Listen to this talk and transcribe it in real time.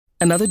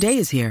Another day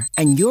is here,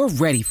 and you're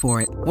ready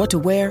for it. What to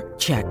wear?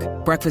 Check.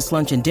 Breakfast,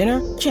 lunch, and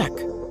dinner? Check.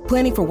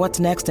 Planning for what's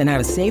next and how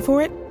to save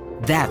for it?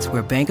 That's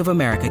where Bank of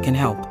America can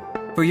help.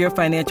 For your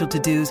financial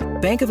to-dos,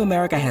 Bank of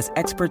America has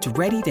experts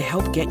ready to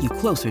help get you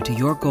closer to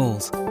your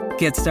goals.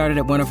 Get started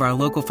at one of our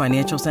local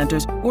financial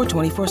centers or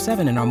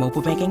 24/7 in our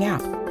mobile banking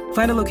app.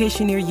 Find a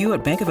location near you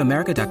at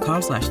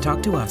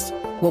bankofamerica.com/talktous.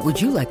 What would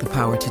you like the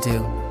power to do?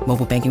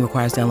 Mobile banking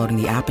requires downloading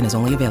the app and is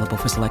only available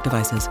for select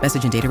devices.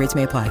 Message and data rates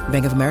may apply.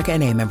 Bank of America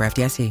N.A., member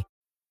FDIC.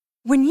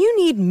 When you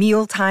need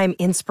mealtime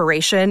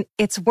inspiration,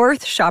 it's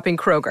worth shopping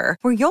Kroger,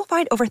 where you'll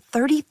find over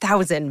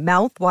 30,000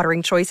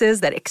 mouth-watering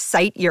choices that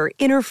excite your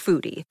inner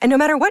foodie. And no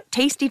matter what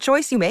tasty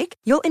choice you make,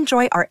 you'll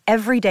enjoy our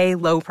everyday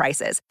low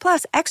prices,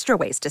 plus extra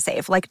ways to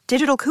save, like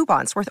digital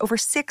coupons worth over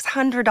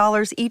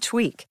 $600 each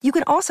week. You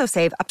can also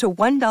save up to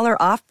 $1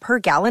 off per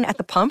gallon at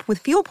the pump with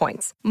fuel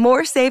points.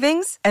 More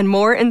savings and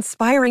more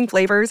inspiring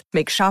flavors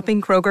make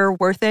shopping Kroger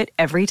worth it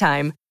every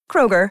time.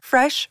 Kroger,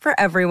 fresh for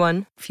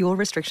everyone. Fuel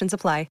restrictions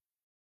apply.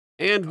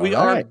 And we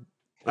are.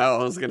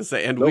 Oh, I was going to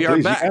say, and we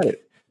are back.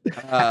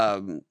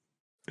 And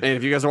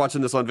if you guys are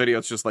watching this on video,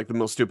 it's just like the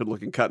most stupid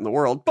looking cut in the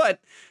world. But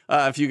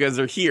if you guys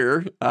are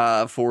here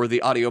for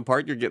the audio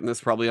part, you're getting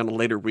this probably on a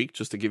later week,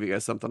 just to give you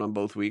guys something on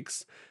both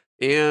weeks.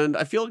 And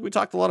I feel like we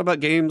talked a lot about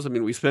games. I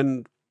mean, we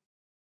spend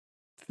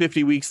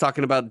 50 weeks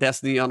talking about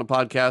Destiny on a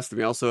podcast, and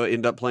we also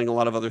end up playing a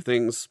lot of other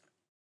things.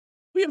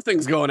 We have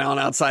things going on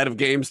outside of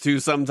games too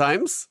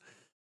sometimes.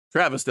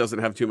 Travis doesn't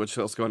have too much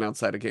else going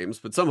outside of games,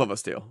 but some of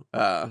us do.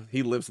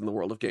 He lives in the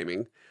world of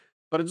gaming.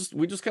 But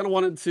we just kind of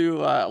wanted to,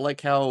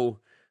 like how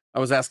I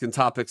was asking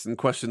topics and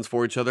questions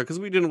for each other, because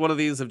we did one of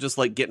these of just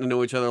like getting to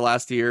know each other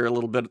last year a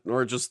little bit,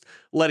 or just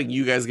letting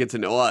you guys get to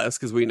know us,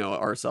 because we know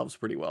ourselves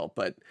pretty well.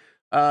 But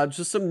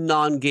just some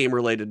non-game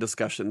related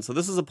discussion. So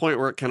this is a point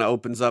where it kind of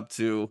opens up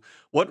to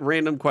what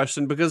random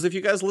question, because if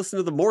you guys listen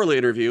to the Morley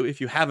interview, if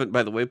you haven't,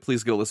 by the way,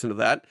 please go listen to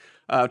that.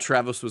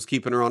 Travis was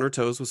keeping her on her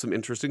toes with some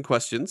interesting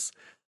questions.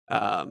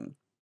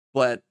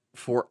 But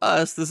for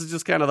us, this is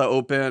just kind of the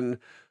open,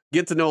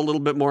 get to know a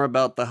little bit more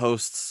about the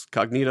hosts,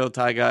 Cognito,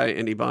 Tyguy,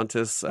 and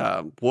Ibantis.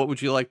 What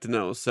would you like to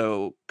know?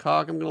 So,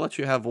 Cog, I'm going to let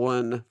you have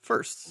one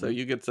first. So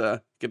you get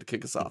to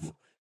kick us off.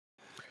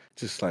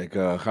 Just like,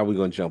 how are we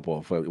going to jump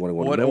off?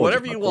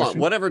 Whatever you want,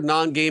 whatever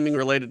non-gaming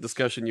related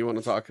discussion you want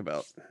to talk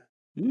about.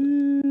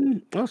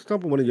 I'll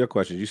start with one of your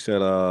questions. You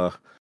said,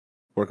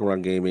 work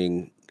around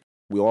gaming.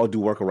 We all do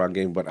work around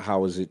gaming, but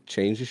how has it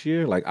changed this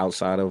year? Like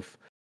outside of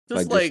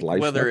just like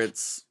whether stuff?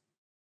 It's,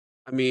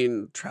 I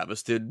mean,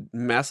 Travis did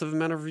massive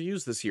amount of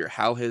reviews this year.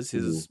 How has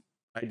his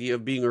idea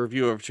of being a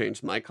reviewer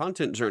changed? My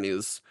content journey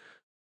is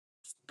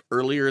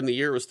earlier in the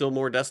year was still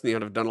more Destiny.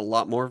 I'd have done a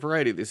lot more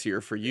variety this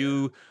year. For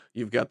you,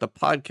 you've got the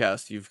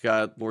podcast, you've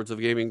got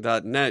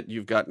lordsofgaming.net,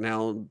 you've got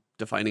now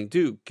Defining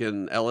Duke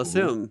and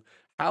LSM.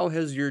 How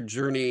has your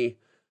journey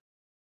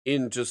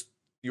in just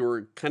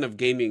your kind of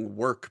gaming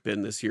work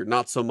been this year?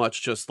 Not so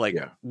much just like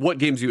what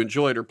games you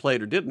enjoyed or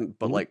played or didn't,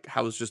 but like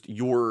how has just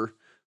your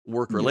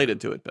work related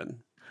to it been?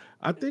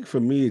 I think for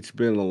me, it's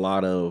been a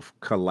lot of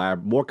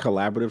more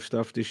collaborative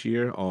stuff this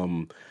year.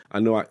 I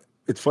know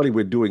it's funny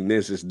we're doing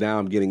this. Is now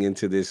I'm getting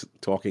into this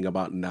talking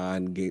about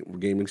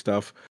non-gaming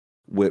stuff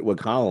with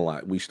Colin a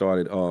lot. We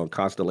started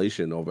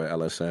Constellation over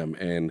LSM,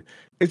 and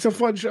it's a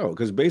fun show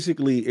because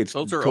basically it's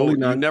totally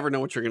you never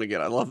know what you're going to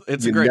get. I love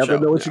it's a great show. You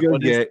never know what you're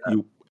going to get.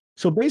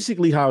 So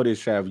basically how it is,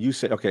 Trav, you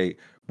say, okay,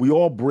 we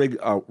all bring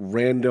a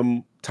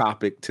random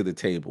topic to the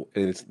table,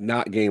 and it's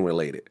not game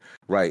related,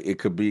 right? It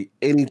could be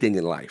anything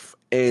in life.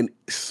 And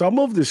some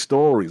of the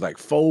stories, like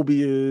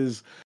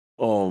phobias,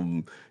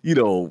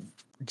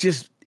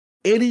 just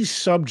any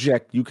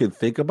subject you can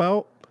think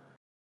about,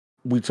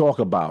 we talk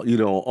about.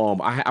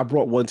 I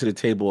brought one to the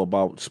table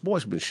about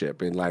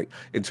sportsmanship and like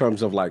in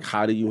terms of like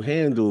how do you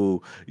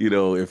handle,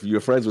 if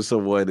you're friends with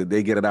someone and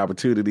they get an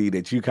opportunity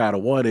that you kind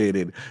of wanted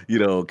and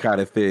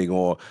kind of thing,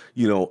 or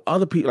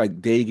other people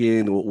like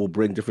Dagan will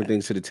bring different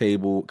things to the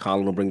table,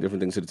 Colin will bring different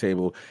things to the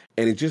table,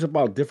 and it's just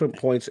about different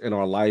points in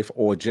our life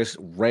or just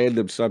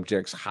random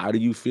subjects. How do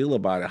you feel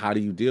about it? How do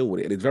you deal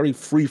with it? And it's very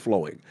free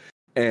flowing,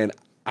 and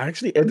I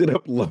actually ended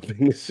up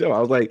loving the show. I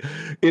was like,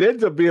 it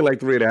ends up being like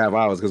 3.5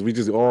 hours because we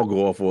just all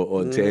go off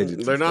on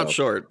tangents. They're not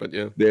short, but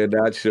yeah. They're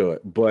not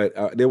short. But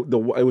it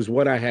was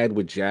what I had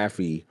with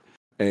Jaffe,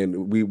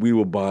 and we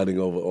were bonding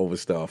over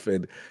stuff.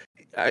 And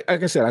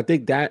like I said, I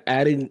think that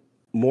adding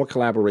more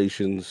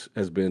collaborations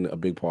has been a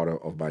big part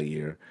of my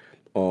year.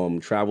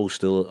 Travel's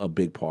still a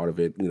big part of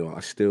it.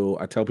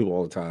 I tell people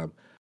all the time,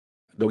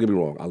 don't get me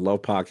wrong, I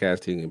love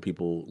podcasting and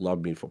people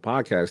love me for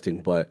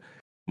podcasting, but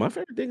my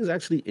favorite thing is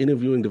actually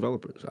interviewing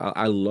developers.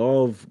 I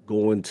love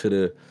going to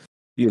the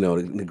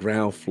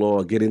ground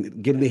floor,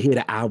 getting to hear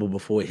the album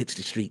before it hits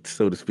the streets,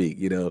 so to speak.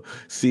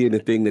 Seeing the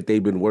thing that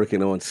they've been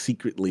working on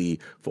secretly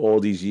for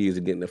all these years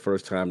and getting the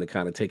first time to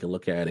kind of take a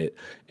look at it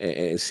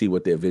and see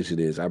what their vision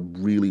is. I'm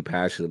really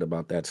passionate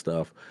about that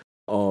stuff.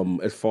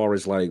 As far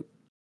as like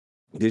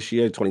this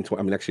year, next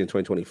year in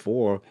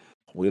 2024,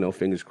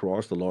 fingers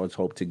crossed. The Lord's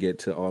hope to get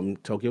to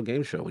Tokyo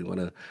Game Show. We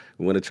want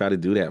to try to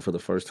do that for the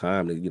first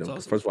time.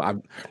 Awesome. First of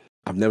all,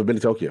 I've never been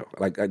to Tokyo.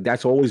 Like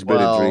that's always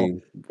been a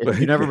dream. If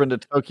you've never been to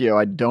Tokyo,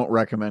 I don't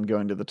recommend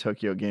going to the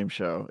Tokyo Game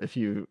Show. If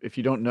you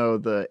don't know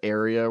the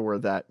area where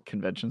that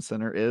convention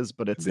center is,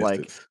 but it's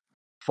like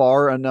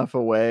far enough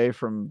away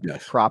from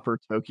proper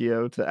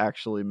Tokyo to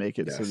actually make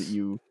it so that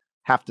you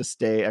have to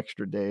stay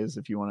extra days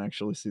if you want to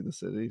actually see the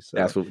city. So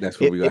that's what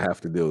we're gonna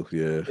have to do.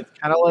 Yeah, it's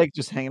kind of like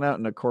just hanging out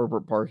in a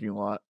corporate parking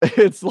lot.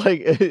 It's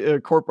like a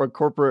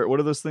corporate. What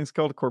are those things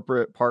called?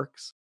 Corporate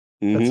parks.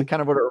 Mm-hmm. That's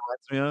kind of what it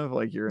reminds me of.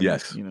 Like you're in,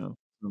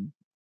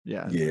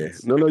 yeah.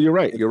 No, you're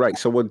right. You're right.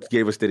 Someone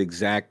gave us that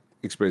exact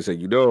experience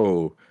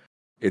that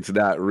it's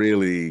not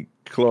really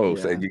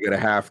close, and you're gonna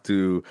have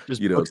to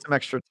just book some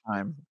extra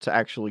time to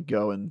actually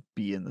go and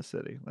be in the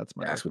city. That's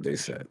what they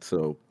said.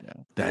 So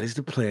that is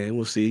the plan.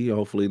 We'll see.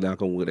 Hopefully,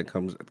 knock on wood, it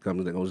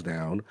goes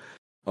down.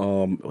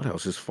 What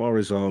else? As far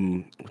as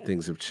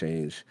things have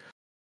changed,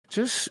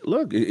 just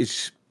look.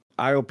 It's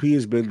ILP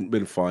has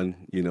been fun.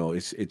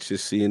 It's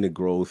just seeing the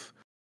growth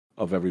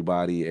of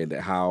everybody and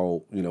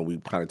how we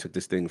kind of took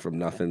this thing from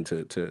nothing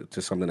to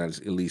something that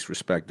is at least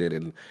respected,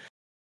 and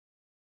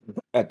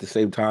at the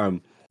same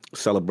time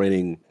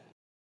celebrating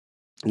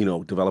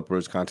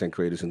developers, content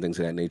creators, and things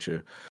of that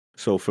nature.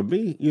 So for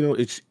me,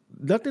 it's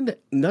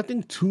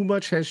nothing too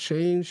much has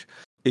changed.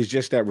 It's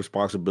just that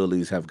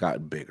responsibilities have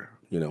gotten bigger,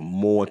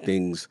 more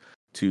things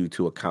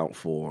to account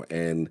for,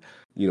 and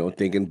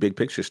thinking big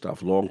picture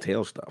stuff, long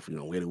tail stuff.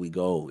 Where do we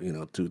go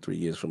 2-3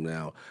 years from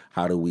now?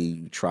 How do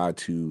we try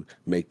to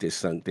make this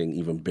something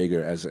even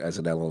bigger as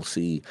an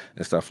LLC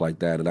and stuff like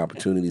that, and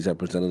opportunities that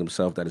presented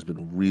themselves that has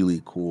been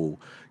really cool,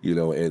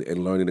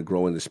 and learning to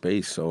grow in the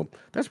space. So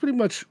that's pretty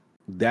much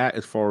that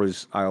as far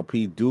as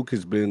ILP. Duke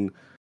has been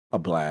a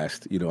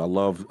blast. I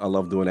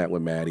love doing that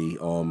with Maddie.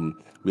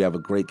 We have a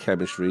great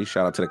chemistry.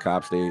 Shout out to the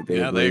cops. They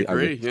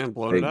agree. They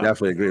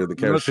definitely agree with the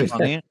chemistry. What's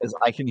funny is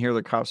I can hear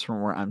the cops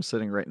from where I'm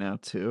sitting right now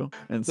too,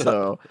 and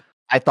so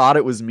I thought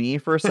it was me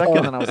for a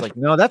second, and I was like,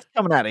 "No, that's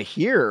coming out of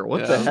here.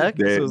 What the heck?"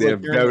 They're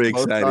very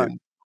excited.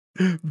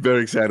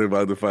 Very excited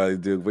about the finally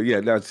Duke. But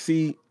now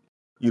see.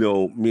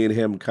 Me and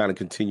him kind of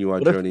continue our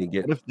journey.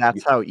 What if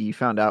that's how E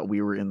found out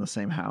we were in the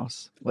same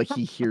house? Like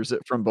he hears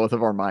it from both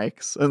of our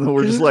mics, and then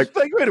we're just like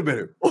wait a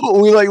minute.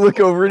 We look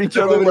over at each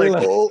other like,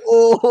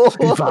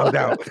 he found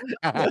out.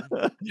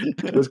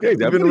 It was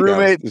crazy. I've been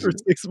roommates for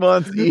 6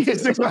 months.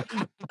 6 months.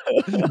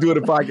 Doing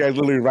a podcast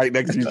literally right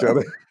next to each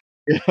other.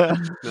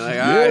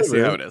 I see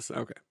how it is.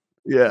 Okay.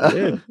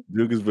 Yeah.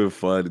 Duke has been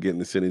fun getting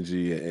the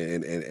synergy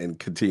and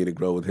continue to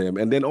grow with him,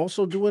 and then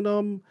also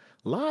doing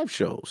live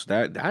shows.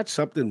 That's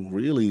something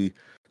really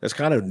that's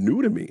kind of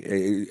new to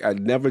me. I'd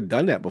never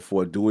done that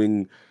before,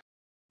 doing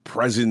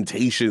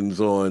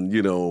presentations on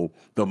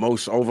the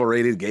most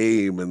overrated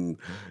game, and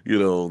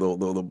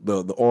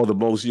the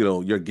most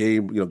your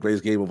game,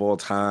 greatest game of all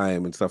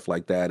time and stuff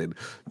like that, and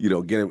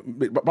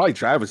getting probably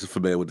Travis is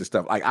familiar with this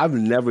stuff. Like I've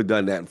never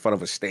done that in front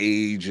of a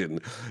stage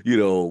and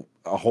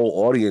a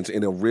whole audience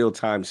in a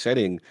real-time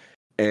setting.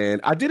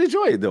 And I did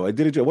enjoy it, though.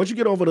 Once you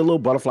get over the little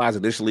butterflies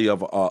initially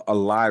of a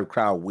live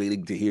crowd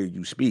waiting to hear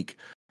you speak,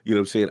 you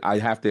know what I'm saying? I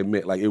have to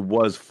admit, like, it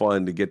was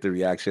fun to get the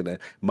reaction.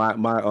 My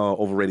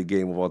overrated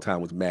game of all time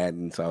was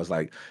Madden, so I was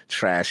like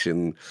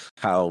trashing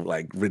how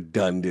like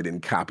redundant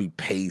and copy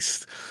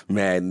paste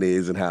Madden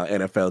is, and how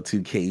NFL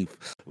 2K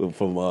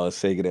from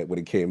Sega that when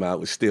it came out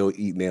was still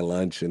eating their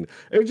lunch, and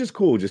it was just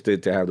cool just to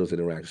have those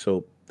interactions.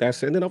 So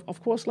that's it. And then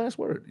of course, Last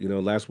Word.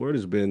 Last Word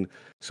has been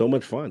so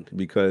much fun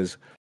because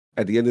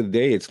at the end of the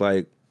day, it's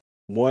like,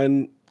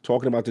 one,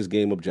 talking about this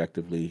game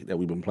objectively that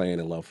we've been playing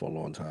and love for a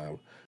long time.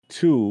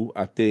 Two,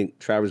 I think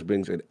Travis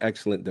brings an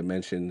excellent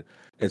dimension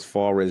as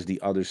far as the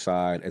other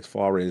side, as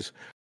far as,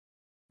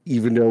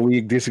 even though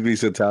we disagree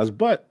sometimes,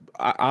 but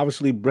I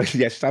obviously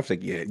stop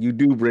saying, you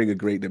do bring a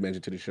great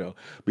dimension to the show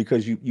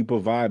because you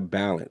provide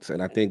balance.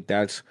 And I think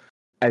that's,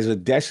 as a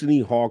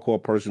Destiny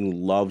hardcore person who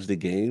loves the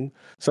game,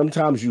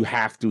 sometimes you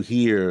have to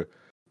hear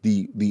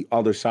the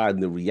other side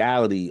and the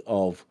reality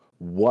of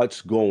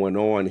what's going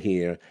on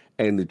here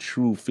and the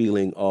true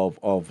feeling of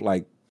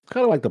like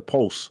kind of like the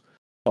pulse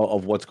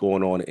of what's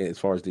going on as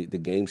far as the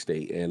game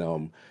state.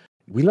 And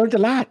we learned a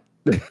lot.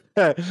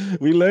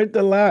 We learned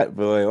a lot,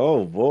 boy.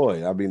 Oh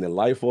boy. I mean, the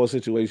Life Force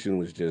situation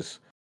was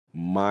just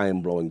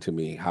mind-blowing to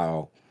me,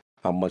 how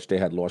much they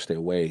had lost their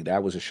way.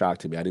 That was a shock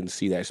to me. I didn't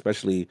see that,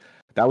 especially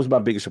that was my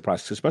biggest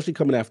surprise, especially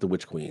coming after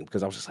Witch Queen,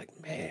 because I was just like,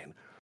 man,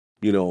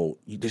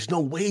 there's no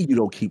way you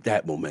don't keep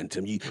that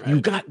momentum. You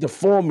got the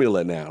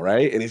formula now,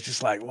 right? And it's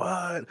just like,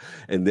 what?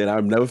 And then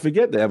I'll never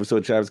forget the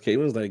episode Travis came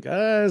and was like,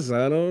 guys,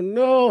 I don't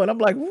know. And I'm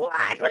like,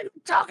 what are you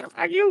talking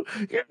about? You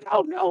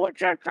don't know what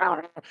you're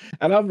talking about.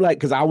 And I'm like,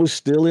 because I was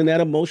still in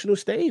that emotional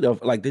state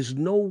of like, there's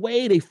no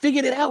way. They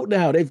figured it out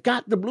now. They've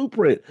got the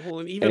blueprint. Well,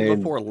 and even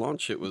before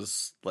launch, it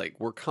was like,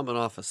 we're coming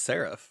off a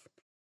Seraph.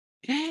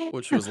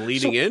 Which was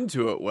leading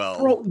into it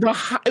well. Bro,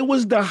 it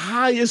was the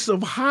highest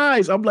of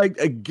highs. I'm like,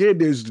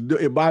 again,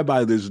 in my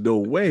mind, there's no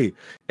way.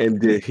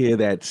 And to hear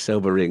that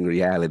sobering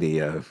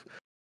reality of,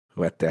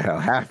 what the hell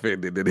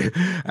happened? And then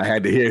I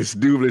had to hear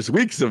numerous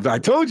weeks of "I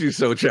told you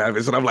so,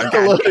 Travis," and I'm like,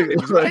 God,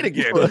 it's right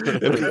again.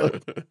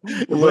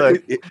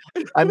 Look,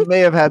 I may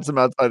have had some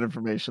outside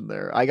information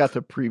there. I got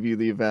to preview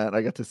the event.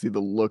 I got to see the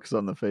looks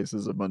on the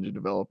faces of Bungie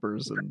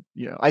developers, and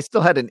I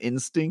still had an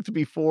instinct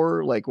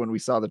before, like when we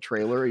saw the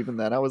trailer. Even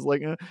then, I was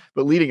like,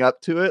 but leading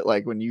up to it,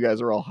 like when you guys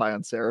are all high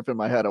on Seraph, in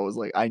my head, I was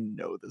like, I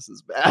know this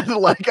is bad.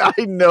 Like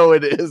I know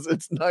it is.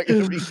 It's not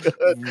going to be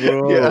good,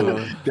 bro.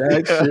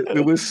 That shit,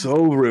 it was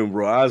sobering,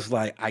 bro. I was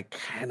like, I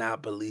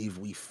cannot believe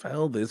we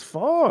fell this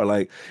far.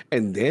 Like,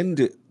 and then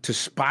to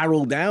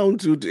spiral down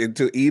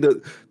to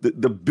either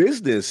the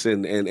business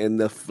and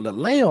the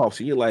layoffs.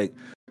 And you're like,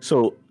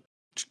 so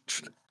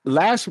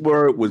Last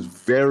Word was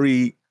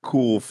very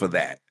cool for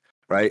that.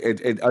 Right,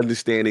 and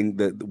understanding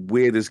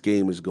where this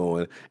game is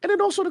going, and then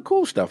also the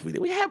cool stuff we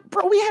did. We had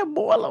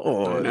more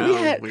on.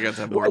 We got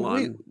to have more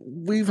on.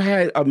 We've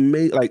had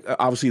amazing, like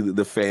obviously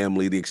the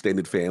family, the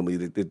extended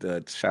family.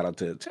 Shout out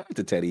to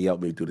Teddy. He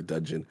helped me through the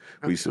dungeon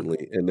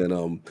recently, and then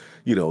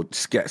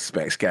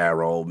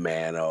Scarrow,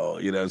 Mano.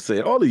 You know what I'm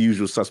saying? All the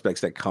usual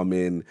suspects that come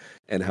in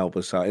and help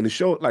us out. And the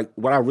show, like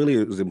what I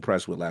really was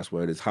impressed with Last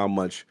Word is how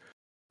much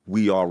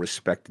we are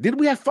respected. Did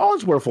we have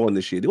Farnsworth on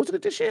this year? Wasn't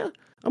it this year?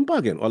 I'm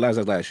bugging. Or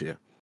last year?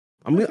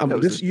 I mean,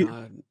 this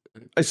year.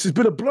 It's just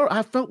been a blur.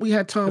 I felt we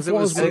had Tom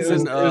Farnsworth. It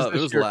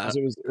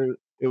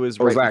was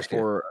right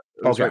before.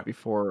 It was right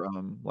before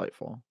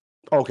Lightfall.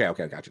 Okay,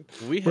 gotcha.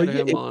 We had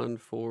him on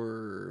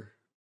for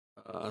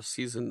a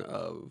season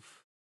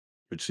of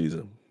which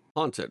season?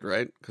 Haunted,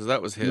 right? Because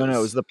that was his. No,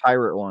 it was the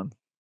pirate one.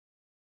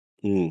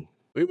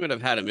 We would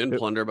have had him in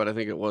Plunder, but I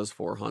think it was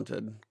for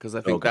Haunted because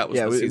I think that was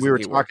the season we were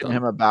talking to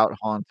him about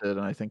Haunted,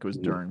 and I think it was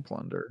during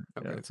Plunder.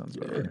 Okay. Yeah, that sounds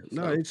about right.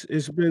 No,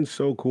 it's been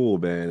so cool,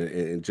 man,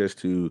 and just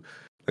to,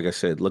 like I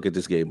said, look at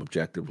this game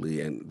objectively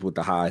and with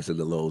the highs and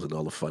the lows and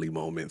all the funny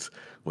moments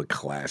with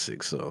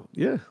classics. So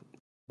yeah,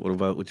 what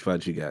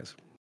about you guys?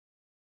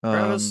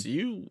 Travis,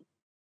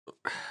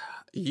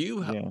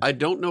 I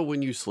don't know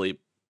when you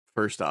sleep.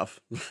 First off,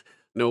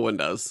 no one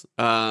does.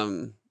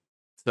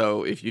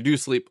 So if you do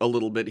sleep a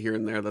little bit here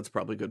and there, that's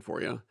probably good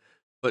for you.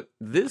 But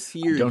this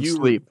year, I don't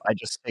sleep. I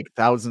just take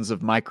thousands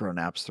of micro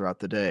naps throughout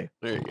the day.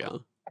 There you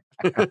go.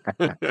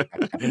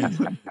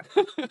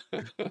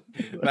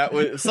 That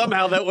wouldn't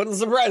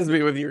surprise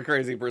me with your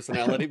crazy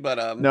personality,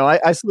 but no,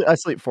 I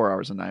sleep 4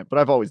 hours a night, but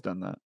I've always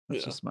done that.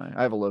 That's just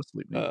I have a low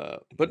sleep need.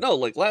 But no,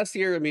 like last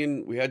year, I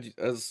mean, we had,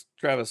 as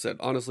Travis said,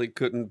 honestly,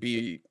 couldn't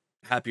be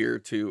happier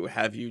to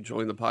have you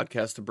join the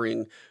podcast to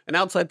bring an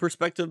outside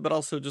perspective, but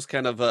also just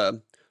kind of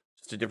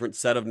just a different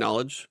set of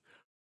knowledge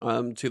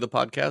to the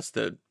podcast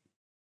that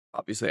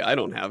obviously I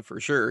don't have for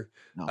sure.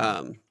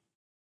 No.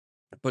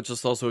 But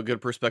just also a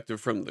good perspective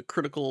from the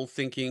critical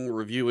thinking,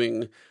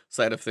 reviewing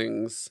side of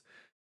things.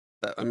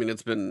 I mean,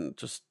 it's been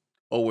just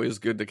always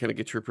good to kind of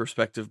get your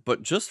perspective.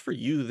 But just for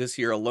you this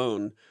year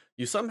alone,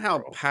 you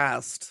somehow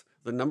passed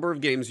the number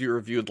of games you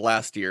reviewed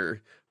last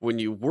year when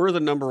you were the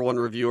number one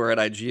reviewer at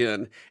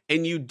IGN,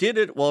 and you did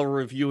it while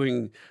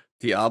reviewing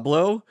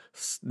Diablo,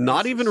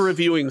 not even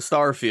reviewing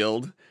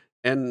Starfield,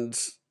 and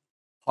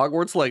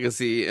Hogwarts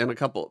Legacy, and a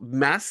couple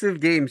massive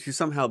games. You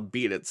somehow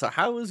beat it. So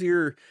how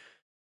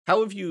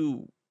have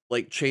you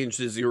like changed?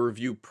 Is your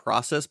review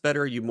process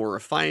better? Are you more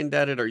refined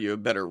at it? Are you a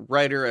better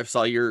writer? I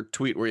saw your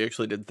tweet where you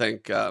actually did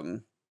thank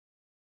what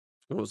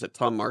was it,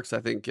 Tom Marks, I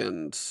think,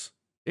 and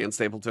Dan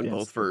Stapleton,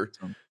 both for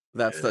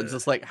that stuff.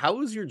 Just like, how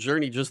was your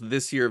journey just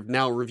this year of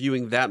now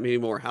reviewing that many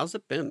more? How's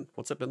it been?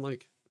 What's it been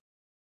like?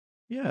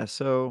 Yeah,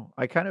 so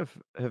I kind of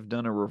have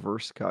done a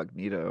reverse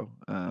cognito.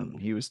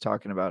 He was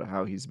talking about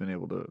how he's been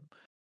able to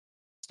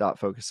stop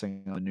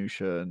focusing on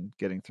minutia and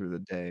getting through the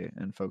day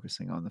and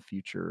focusing on the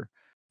future.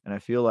 And I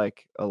feel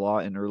like a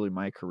lot in early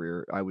my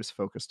career, I was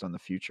focused on the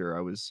future.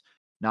 I was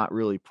not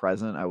really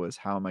present. I was,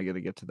 how am I going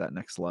to get to that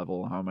next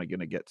level? How am I going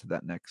to get to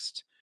that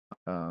next,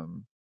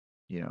 when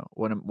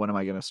am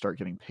I going to start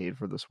getting paid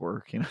for this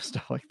work?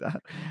 Stuff like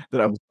that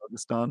I was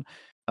focused on.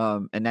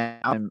 And now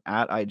I'm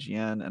at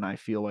IGN, and I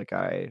feel like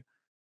I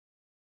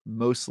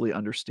mostly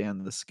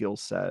understand the skill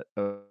set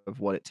of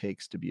what it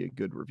takes to be a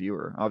good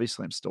reviewer.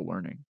 Obviously, I'm still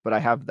learning, but I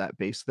have that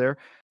base there.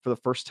 For the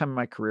first time in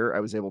my career, I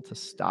was able to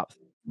stop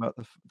thinking about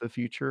the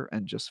future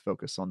and just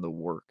focus on the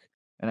work.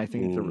 And I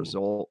think the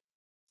result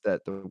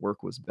that the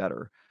work was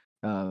better.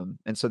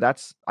 And so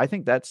I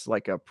think that's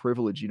like a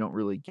privilege you don't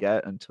really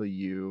get until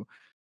you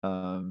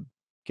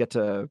get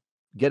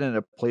in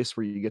a place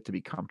where you get to be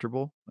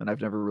comfortable. And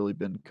I've never really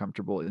been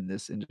comfortable in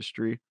this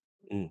industry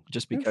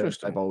just because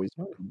I've always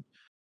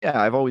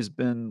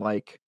been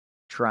like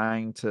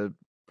trying to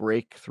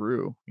break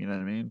through, you know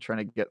what I mean? Trying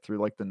to get through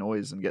like the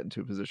noise and get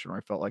into a position where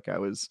I felt like I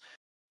was,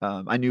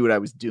 I knew what I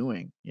was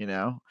doing,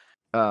 and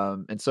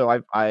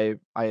so I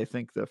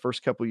think the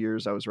first couple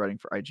years I was writing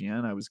for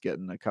IGN, I was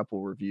getting a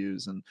couple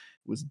reviews and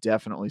was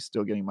definitely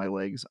still getting my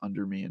legs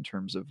under me in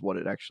terms of what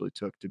it actually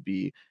took to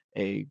be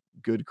a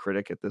good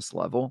critic at this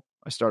level.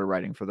 I started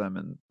writing for them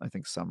in, I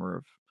think, summer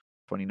of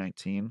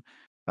 2019.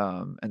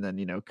 And then,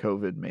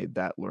 COVID made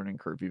that learning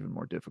curve even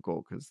more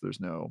difficult because there's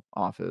no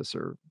office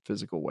or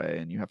physical way,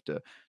 and you have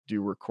to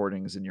do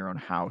recordings in your own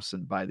house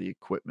and buy the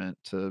equipment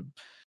to,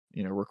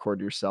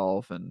 record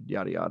yourself and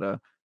yada yada.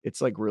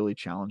 It's like really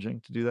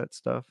challenging to do that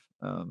stuff.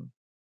 And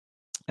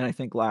I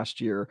think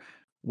last year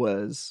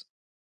was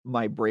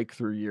my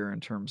breakthrough year in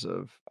terms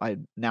of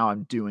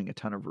I'm doing a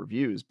ton of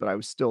reviews, but I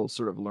was still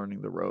sort of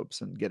learning the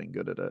ropes and getting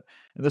good at it.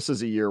 And this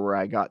is a year where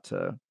I got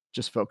to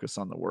just focus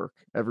on the work.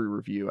 Every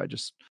review, I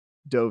just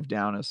dove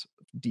down as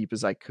deep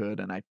as I could,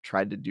 and I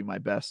tried to do my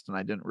best, and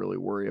I didn't really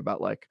worry about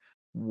like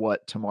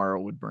what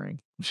tomorrow would bring.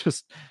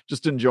 Just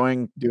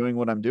enjoying doing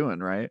what I'm doing,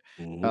 right?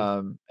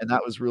 And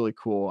that was really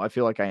cool. I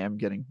feel like I am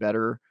getting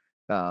better.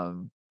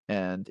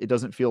 And it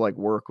doesn't feel like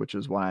work, which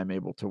is why I'm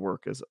able to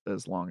work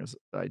as long as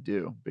I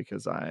do,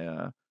 because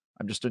I'm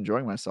just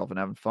enjoying myself and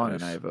having fun.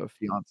 And I have a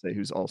fiance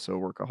who's also a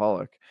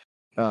workaholic.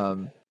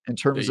 In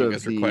terms you of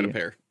guys are quite a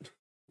pair.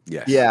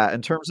 Yeah,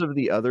 in terms of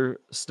the other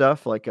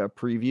stuff like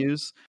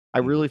previews, I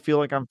really feel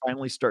like I'm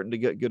finally starting to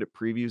get good at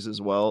previews as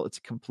well. It's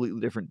a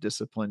completely different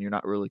discipline. You're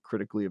not really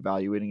critically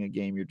evaluating a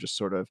game. You're just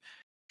sort of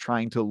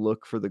trying to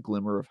look for the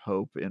glimmer of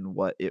hope in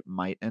what it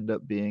might end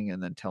up being,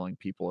 and then telling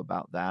people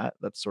about that.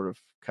 That's sort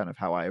of kind of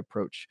how I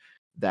approach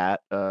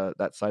that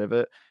side of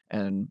it.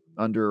 And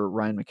under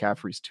Ryan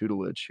McCaffrey's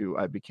tutelage, who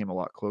I became a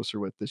lot closer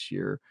with this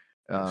year,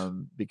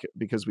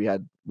 because we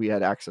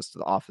had access to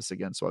the office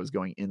again, so I was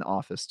going in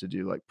office to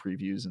do like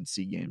previews and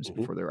see games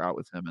before they were out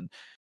with him. And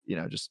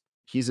just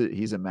he's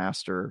a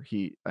master.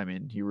 He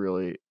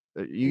really,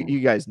 you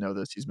guys know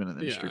this, he's been in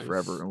the industry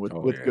forever, and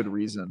with good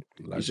reason.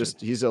 Legend.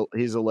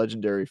 He's a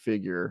legendary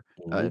figure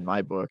in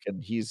my book,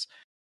 and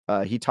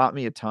he taught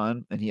me a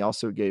ton, and he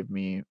also gave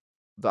me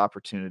the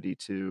opportunity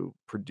to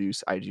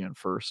produce IGN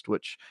First,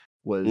 which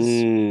was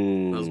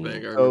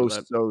big.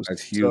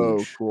 That's huge.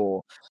 So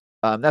cool.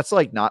 That's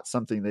like not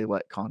something they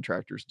let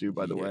contractors do,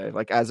 by the way.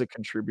 Like as a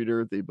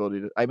contributor, the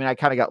ability to, I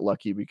kind of got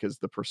lucky because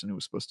the person who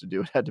was supposed to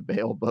do it had to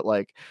bail, but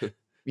like,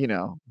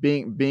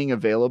 being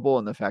available,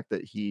 and the fact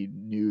that he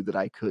knew that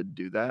I could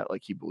do that,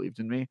 like he believed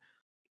in me,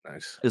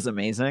 is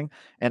amazing.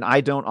 And I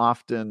don't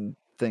often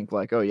think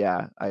like, oh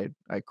yeah, I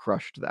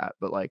crushed that,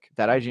 but like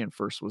that IGN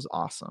First was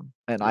awesome.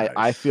 And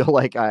I feel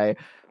like I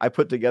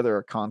put together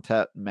a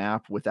content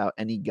map without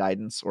any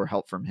guidance or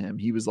help from him.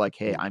 He was like,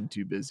 hey, I'm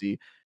too busy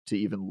to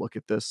even look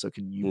at this, so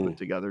can you put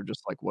together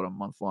just like what a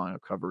month long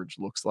of coverage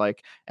looks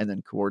like, and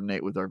then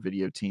coordinate with our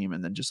video team,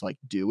 and then just like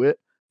do it.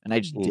 And I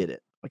just did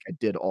it. Like I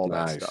did all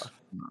that stuff,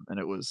 and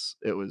it was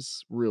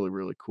really,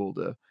 really cool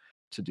to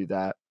do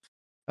that.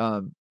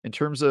 In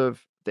terms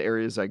of the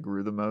areas I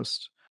grew the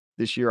most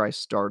this year, I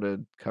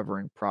started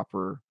covering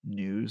proper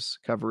news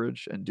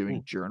coverage and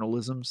doing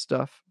journalism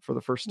stuff for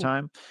the first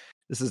time.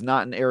 This is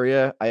not an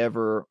area I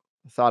ever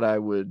thought I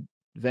would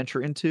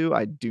venture into.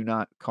 I do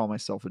not call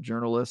myself a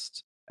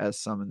journalist, as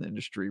some in the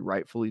industry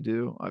rightfully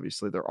do.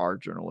 Obviously, there are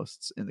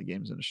journalists in the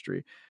games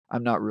industry.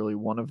 I'm not really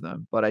one of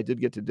them, but I did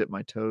get to dip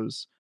my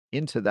toes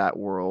into that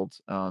world,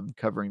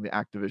 covering the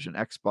Activision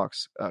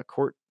Xbox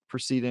court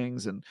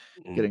proceedings, and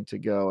getting to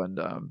go and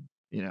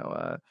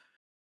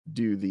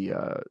do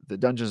the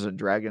Dungeons and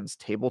Dragons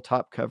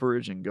tabletop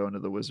coverage, and go into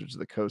the Wizards of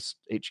the Coast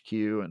HQ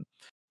and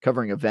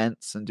covering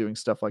events and doing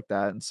stuff like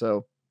that. And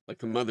so, like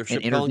the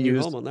mothership calling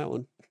you home on that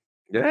one.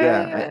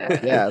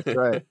 Yeah, that's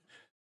right.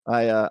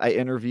 I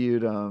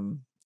interviewed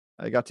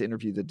I got to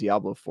interview the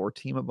Diablo 4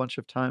 team a bunch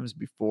of times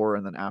before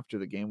and then after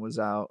the game was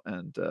out,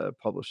 and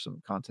published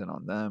some content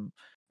on them.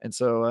 And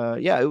so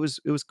it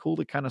was cool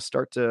to kind of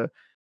start to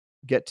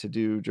get to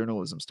do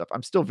journalism stuff.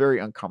 I'm still very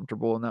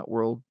uncomfortable in that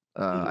world.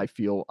 I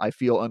feel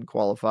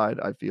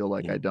unqualified. I feel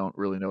like I don't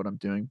really know what I'm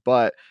doing.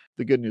 But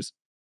the good news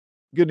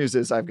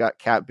is I've got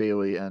Kat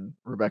Bailey and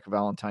Rebecca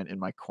Valentine in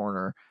my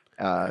corner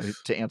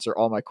to answer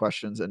all my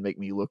questions and make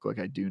me look like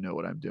I do know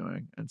what I'm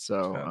doing. And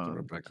so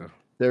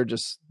they're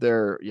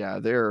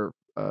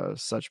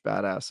such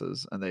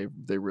badasses, and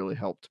they really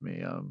helped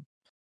me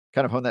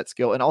kind of hone that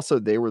skill. And also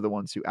they were the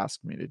ones who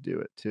asked me to do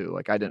it too.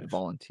 Like I didn't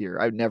volunteer.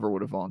 I never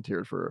would have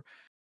volunteered for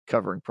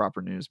covering proper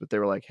news, but they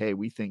were like, hey,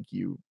 we think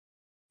you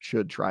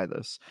should try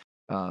this.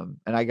 And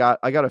I got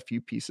a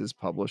few pieces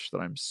published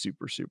that I'm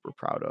super, super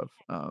proud of.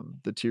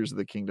 The Tears of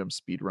the Kingdom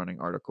speedrunning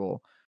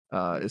article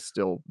is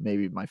still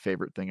maybe my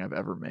favorite thing I've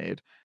ever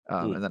made.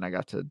 And then I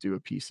got to do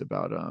a piece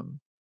about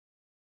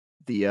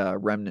the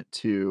Remnant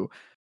 2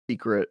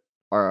 secret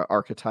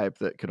archetype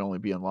that could only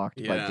be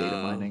unlocked by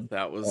data mining.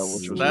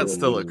 That's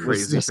still a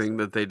crazy thing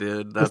that they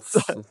did. That's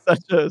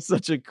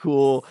such a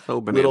cool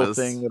little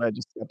thing that I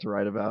just got to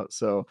write about.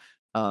 So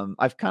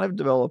I've kind of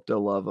developed a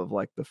love of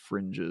like the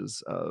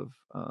fringes of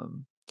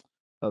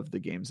the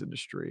games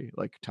industry,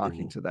 like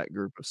talking to that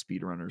group of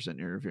speedrunners and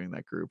interviewing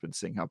that group and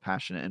seeing how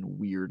passionate and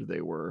weird they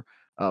were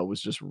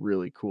was just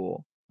really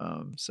cool.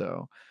 It's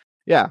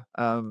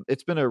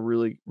been a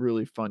really,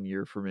 really fun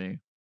year for me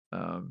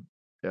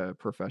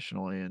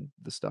professionally, and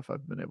the stuff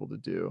I've been able to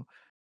do.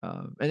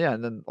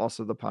 And then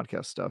also the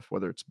podcast stuff,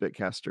 whether it's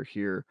Bitcast or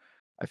here,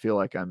 I feel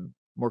like I'm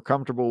more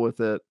comfortable with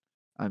it.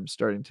 I'm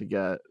starting to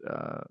get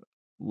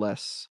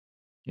less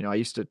I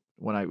used to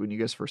when you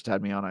guys first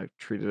had me on, I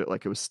treated it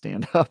like it was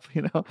stand up.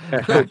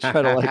 I'd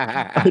try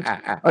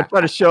to I'd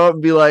try to show up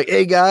and be like,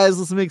 "Hey guys,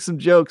 let's make some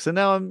jokes." And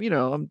now I'm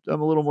a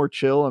little more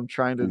chill. I'm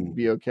trying to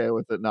be okay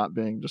with it not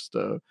being just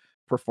a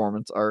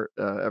performance art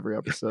every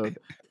episode.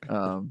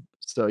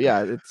 So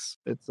yeah,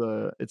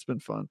 it's been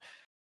fun.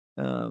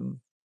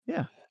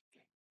 Yeah,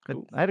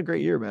 cool. I had a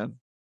great year, man.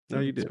 No,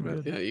 you did,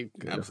 man. Yeah, you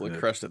absolutely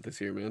crushed it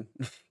this year, man.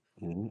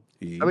 How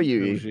about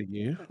you,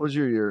 E? What was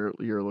your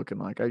year looking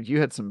like?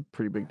 You had some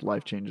pretty big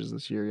life changes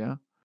this year, yeah?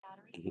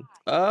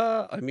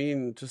 I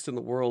mean, just in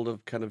the world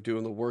of kind of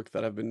doing the work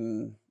that I've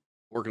been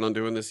working on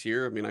doing this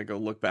year. I mean, I go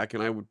look back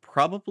and I would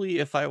probably,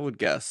 if I would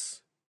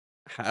guess,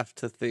 have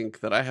to think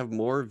that I have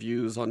more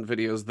views on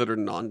videos that are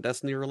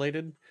non-Destiny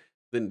related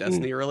than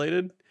Destiny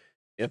related.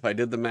 If I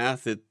did the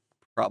math, it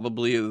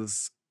probably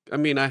is. I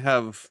mean, I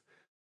have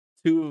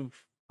 2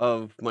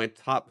 of my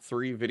top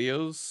 3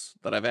 videos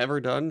that I've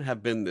ever done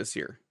have been this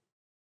year.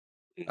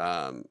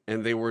 And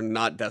they were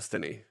not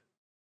Destiny.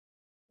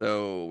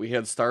 So we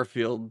had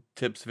Starfield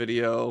tips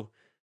video,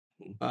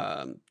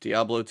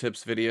 Diablo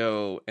tips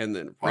video, and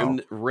then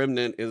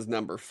Remnant is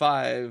number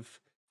 5.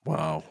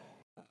 Wow.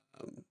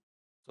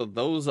 So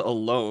those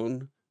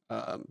alone,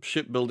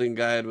 Shipbuilding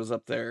Guide was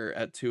up there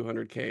at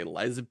 200K.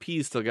 Liza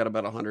P still got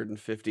about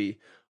 150.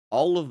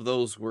 All of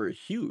those were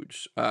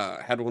huge.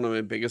 Had one of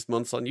my biggest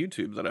months on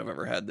YouTube that I've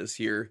ever had this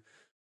year,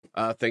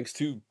 thanks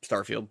to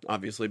Starfield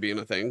obviously being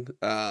a thing,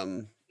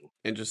 and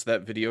just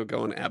that video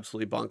going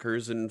absolutely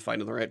bonkers and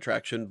finding the right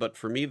traction. But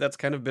for me, that's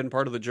kind of been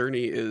part of the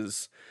journey,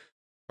 is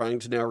trying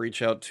to now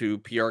reach out to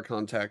PR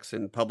contacts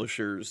and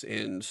publishers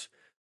and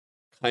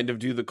kind of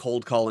do the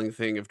cold calling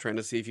thing of trying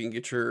to see if you can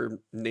get your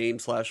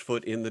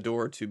name/foot in the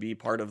door to be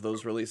part of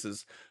those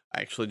releases.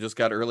 I actually just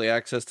got early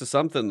access to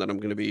something that I'm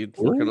going to be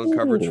working on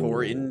coverage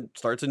for.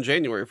 Starts in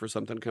January for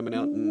something coming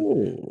out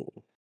in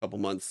a couple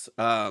months.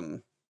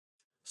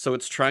 So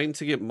it's trying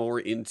to get more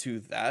into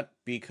that,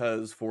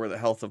 because for the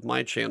health of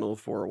my channel,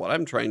 for what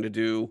I'm trying to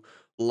do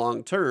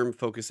long term,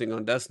 focusing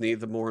on Destiny,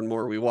 the more and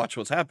more we watch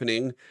what's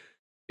happening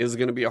is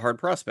going to be a hard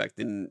prospect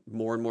in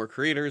more and more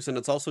creators. And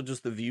it's also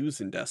just the views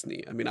in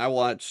Destiny. I mean, I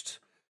watched,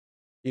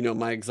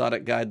 my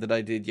exotic guide that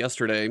I did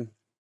yesterday.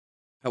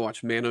 I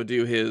watched Mano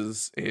do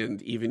his,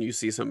 and even you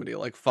see somebody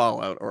like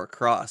Fallout or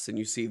Cross, and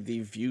you see the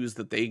views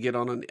that they get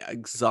on an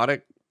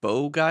exotic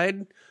bow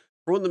guide.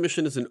 For when the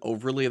mission isn't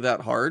overly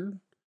that hard,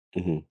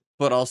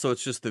 but also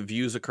it's just the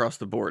views across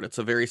the board. It's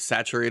a very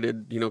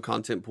saturated,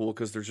 content pool,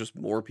 because there's just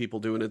more people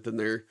doing it than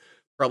there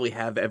probably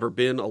have ever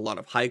been. A lot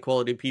of high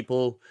quality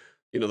people,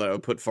 that I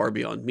would put far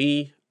beyond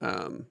me.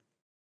 And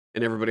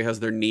everybody has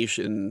their niche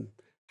in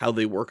how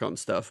they work on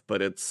stuff,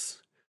 but it's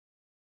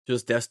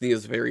just Destiny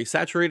is very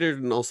saturated,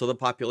 and also the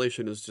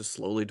population is just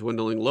slowly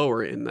dwindling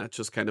lower, and that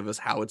just kind of is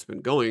how it's been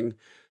going.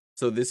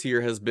 So this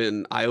year has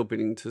been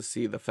eye-opening to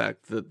see the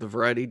fact that the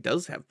variety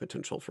does have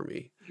potential for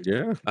me.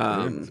 Yeah,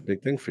 it's a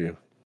big thing for you.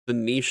 The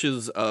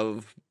niches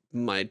of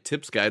my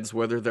tips guides,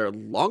 whether they're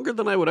longer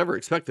than I would ever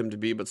expect them to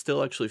be, but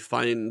still actually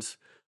find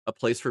a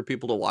place for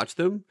people to watch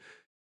them,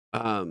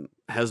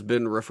 has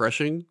been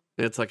refreshing.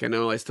 And it's like, I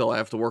know I still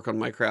have to work on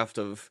my craft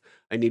of,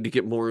 I need to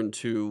get more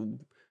into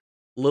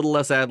a little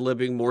less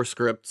ad-libbing, more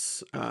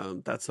scripts.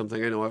 That's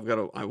something I know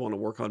I want to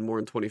work on more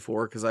in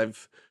 24, because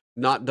I've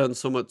not done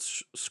so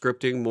much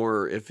scripting.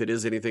 More, if it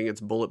is anything,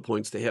 it's bullet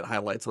points to hit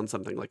highlights on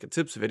something like a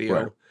tips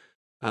video.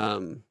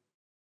 Right.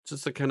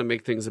 Just to kind of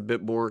make things a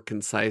bit more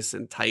concise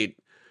and tight.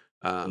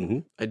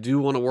 I do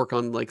want to work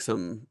on like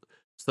some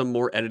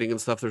more editing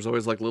and stuff. There's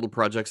always like little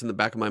projects in the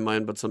back of my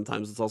mind, but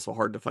sometimes it's also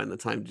hard to find the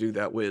time to do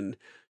that when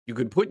you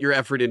could put your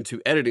effort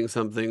into editing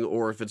something,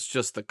 or if it's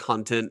just the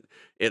content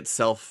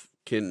itself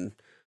can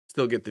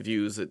still get the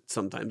views.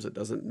 Sometimes it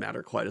doesn't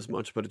matter quite as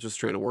much, but it's just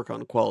trying to work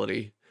on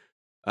quality.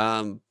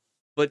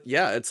 But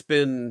yeah, it's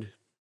been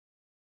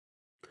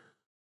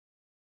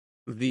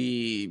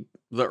the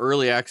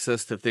early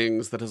access to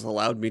things that has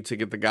allowed me to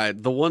get the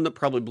guide. The one that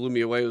probably blew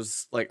me away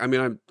was like, I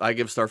mean, I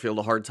give Starfield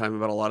a hard time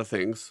about a lot of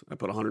things. I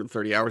put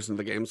 130 hours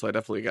into the game, so I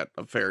definitely got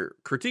a fair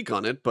critique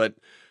on it. But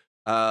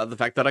the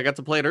fact that I got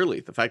to play it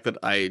early, the fact that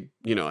I,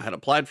 had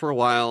applied for a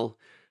while,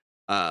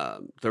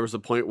 there was a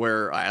point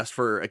where I asked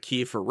for a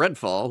key for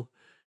Redfall,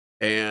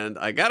 and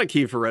I got a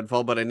key for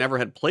Redfall, but I never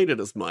had played it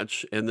as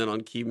much. And then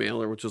on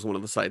Keymailer, which is one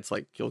of the sites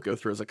like you'll go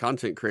through as a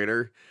content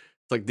creator,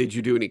 it's like, did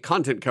you do any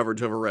content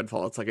coverage over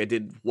Redfall? It's like, I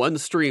did one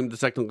stream to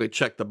technically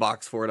check the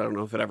box for it. I don't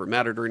know if it ever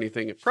mattered or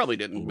anything. It probably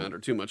didn't matter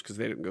too much because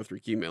they didn't go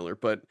through Keymailer.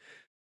 But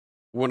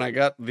when I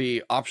got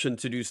the option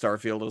to do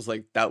Starfield, I was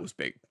like, that was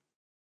big.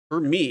 For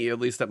me, at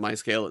least at my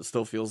scale, it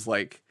still feels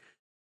like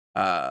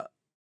I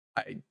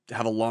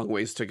have a long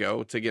ways to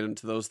go to get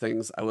into those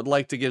things. I would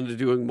like to get into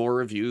doing more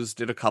reviews,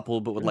 did a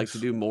couple, but would like to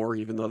do more,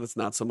 even though that's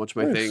not so much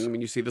my thing. I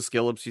mean, you see the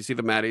Skillups, you see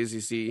the Maddies,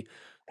 you see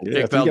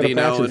Nick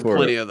Baldino, and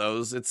plenty of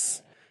those.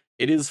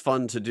 It is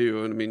fun to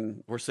do. And I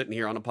mean, we're sitting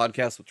here on a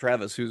podcast with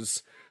Travis,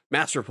 who's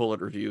masterful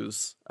at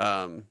reviews.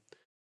 From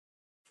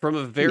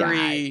a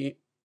very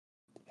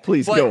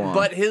please go on.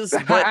 But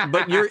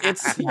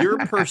it's your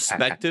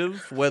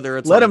perspective, whether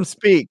it's let him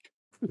speak.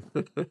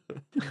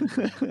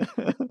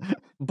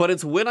 But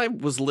it's when I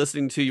was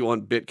listening to you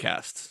on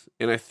Bitcast,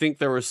 and I think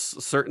there were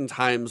certain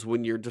times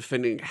when you're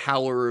defending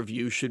how a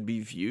review should be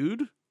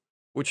viewed,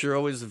 which you're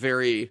always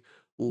very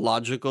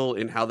logical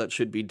in how that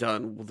should be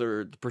done.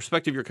 The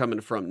perspective you're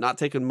coming from, not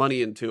taking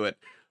money into it,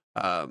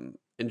 and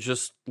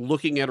just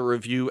looking at a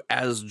review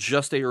as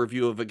just a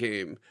review of a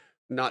game,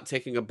 not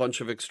taking a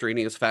bunch of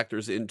extraneous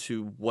factors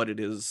into what it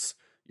is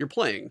you're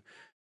playing.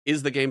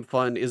 Is the game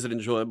fun? Is it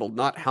enjoyable?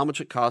 Not how much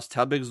it costs,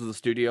 how big is the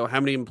studio, how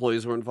many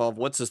employees were involved,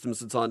 what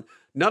systems it's on.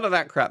 None of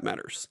that crap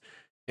matters.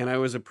 And I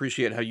always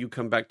appreciate how you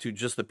come back to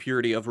just the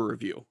purity of a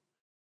review.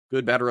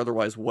 Good, bad, or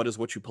otherwise, what is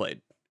what you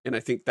played? And I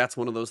think that's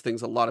one of those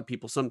things a lot of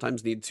people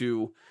sometimes need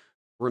to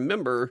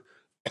remember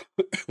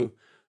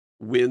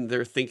when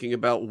they're thinking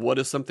about what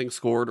is something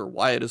scored or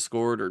why it is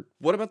scored or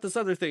what about this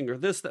other thing or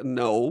this, that.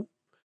 No.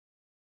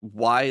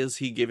 Why is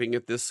he giving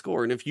it this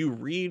score? And if you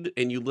read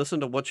and you listen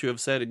to what you have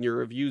said in your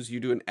reviews,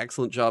 you do an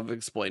excellent job of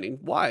explaining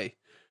why.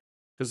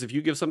 Because if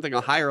you give something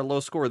a high or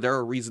low score, there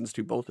are reasons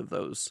to both of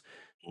those.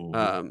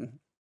 Mm-hmm.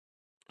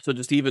 So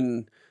just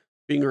even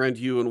being around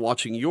you and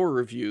watching your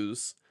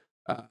reviews,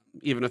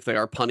 even if they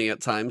are punny at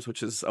times,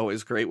 which is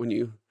always great when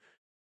you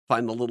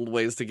find the little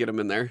ways to get them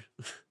in there.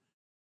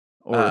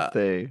 Or if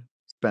they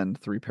spend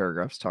 3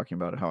 paragraphs talking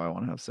about how I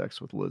want to have sex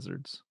with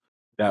lizards.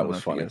 That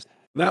was funny.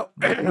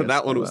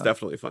 That one was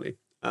definitely funny.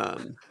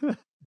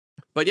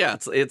 But yeah,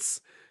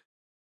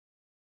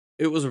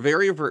 it was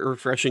very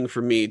refreshing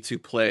for me to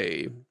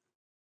play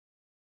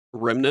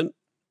Remnant,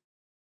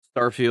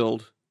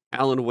 Starfield,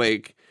 Alan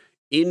Wake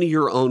in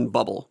your own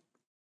bubble.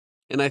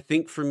 And I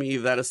think for me,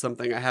 that is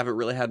something I haven't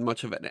really had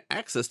much of an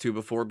access to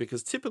before,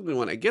 because typically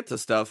when I get to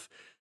stuff,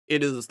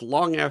 it is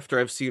long after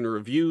I've seen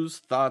reviews,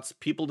 thoughts,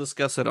 people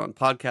discuss it on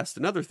podcasts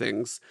and other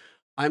things.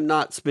 I'm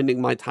not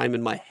spending my time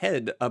in my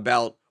head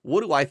about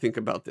what do I think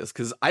about this,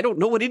 because I don't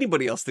know what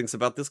anybody else thinks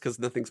about this because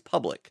nothing's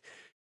public.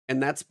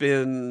 And that's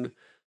been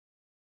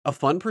a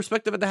fun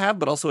perspective to have,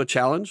 but also a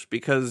challenge,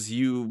 because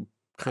you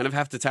kind of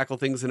have to tackle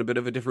things in a bit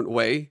of a different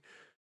way.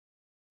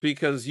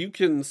 Because you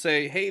can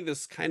say, hey,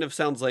 this kind of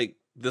sounds like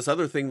this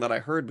other thing that I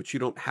heard, but you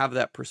don't have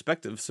that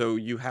perspective. So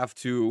you have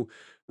to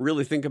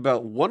really think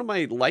about, what am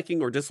I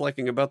liking or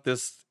disliking about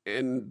this,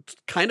 and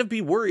kind of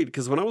be worried.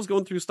 Because when I was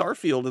going through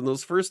Starfield in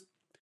those first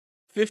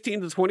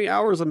 15 to 20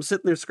 hours, I'm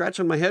sitting there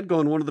scratching my head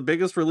going, one of the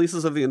biggest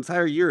releases of the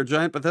entire year, a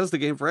giant Bethesda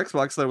game for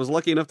Xbox that I was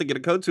lucky enough to get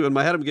a code to. In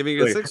my head, I'm giving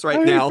it a 6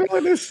 right now.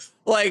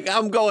 Like,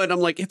 I'm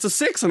like, it's a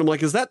 6. And I'm like,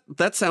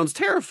 that sounds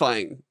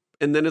terrifying.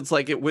 And then it's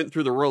like, it went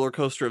through the roller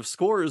coaster of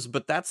scores,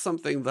 but that's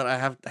something that I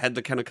have had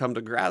to kind of come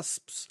to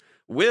grasps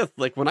with.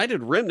 Like, when I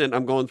did Remnant,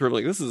 I'm going through,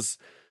 like, this is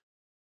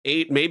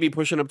 8, maybe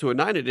pushing up to a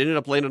 9. It ended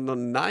up landing on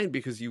a 9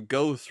 because you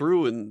go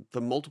through and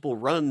the multiple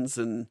runs,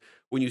 and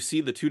when you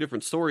see the 2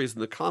 different stories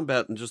and the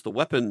combat and just the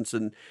weapons,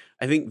 and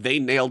I think they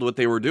nailed what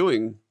they were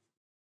doing.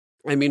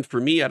 I mean, for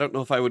me, I don't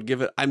know if I would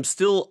give it, I'm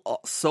still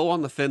so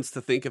on the fence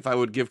to think if I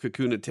would give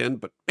Cocoon a 10,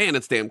 but man,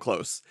 it's damn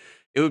close.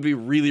 It would be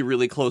really,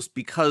 really close,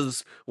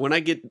 because when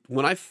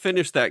I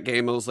finished that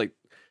game, I was like,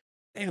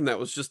 damn, that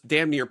was just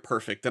damn near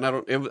perfect. And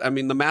I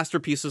mean, the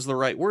masterpiece is the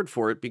right word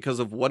for it because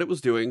of what it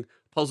was doing.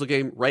 Puzzle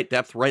game, right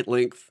depth, right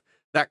length,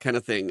 that kind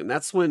of thing. And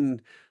that's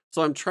when,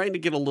 so I'm trying to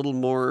get a little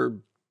more,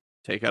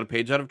 take out a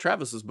page out of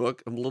Travis's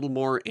book. I'm a little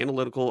more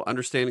analytical,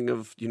 understanding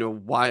of,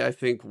 why I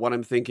think what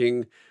I'm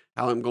thinking,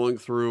 how I'm going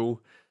through,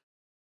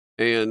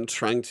 and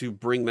trying to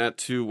bring that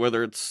to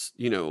whether it's,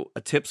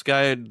 a tips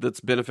guide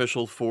that's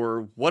beneficial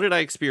for what did I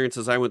experience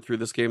as I went through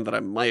this game that I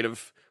might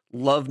have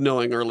loved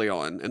knowing early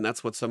on. And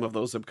that's what some of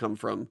those have come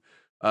from.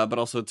 But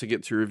also to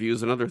get to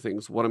reviews and other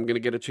things. What I'm going to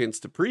get a chance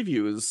to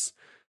preview is,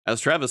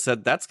 as Travis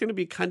said, that's going to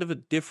be kind of a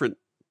different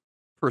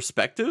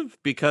perspective,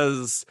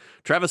 because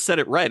Travis said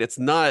it right. It's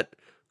not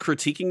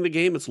critiquing the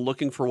game. It's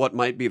looking for what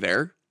might be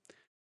there.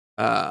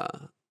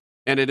 And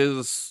it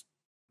is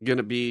going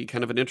to be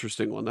kind of an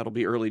interesting one. That'll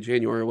be early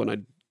January when I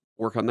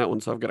work on that one.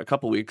 So I've got a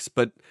couple weeks,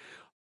 but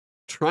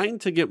trying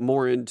to get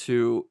more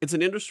into, it's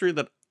an industry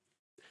that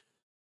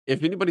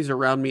if anybody's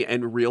around me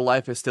in real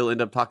life, I still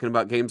end up talking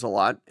about games a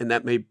lot, and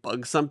that may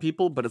bug some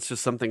people, but it's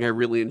just something I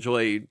really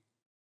enjoy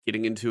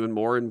getting into and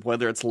more. And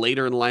whether it's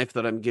later in life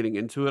that I'm getting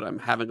into it, I'm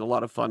having a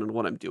lot of fun in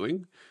what I'm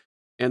doing.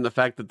 And the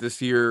fact that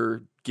this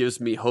year gives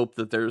me hope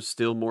that there's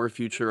still more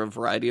future of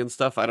variety and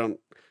stuff. I don't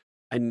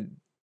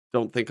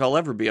think I'll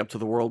ever be up to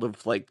the world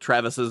of like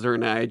Travis's or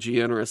an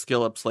IGN or a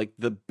Skill Up's, like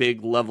the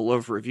big level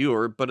of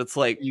reviewer, but it's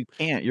like, you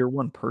can't, you're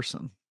one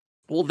person.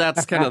 Well,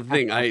 that's kind of the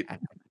thing.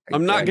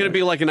 I'm not going to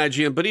be like an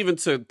IGN, but even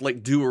to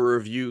like do a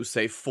review,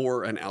 say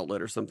for an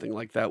outlet or something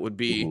like that would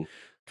be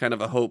kind of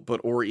a hope.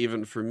 But, or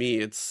even for me,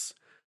 it's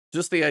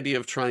just the idea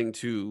of trying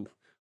to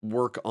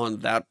work on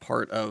that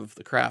part of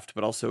the craft,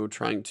 but also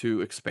trying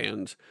to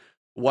expand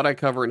what I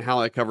cover and how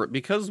I cover it.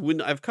 Because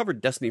when I've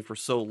covered Destiny for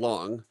so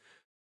long,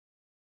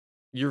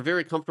 you're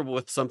very comfortable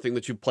with something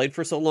that you've played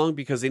for so long,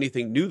 because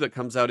anything new that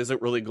comes out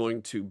isn't really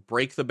going to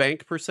break the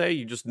bank per se.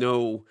 You just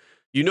know,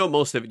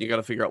 most of it. You got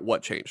to figure out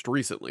what changed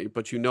recently,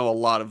 but a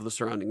lot of the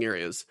surrounding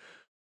areas.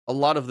 a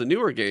lot of the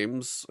newer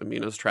games, I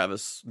mean, as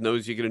Travis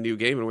knows, you get a new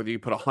game and whether you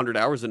put 100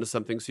 hours into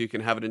something so you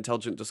can have an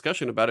intelligent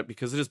discussion about it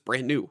because it is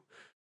brand new.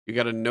 You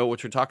got to know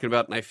what you're talking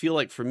about. And I feel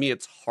like for me,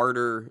 it's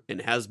harder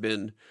and has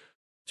been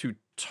to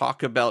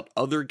talk about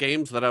other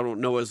games that I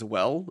don't know as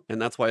well.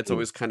 And that's why it's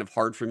always kind of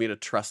hard for me to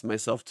trust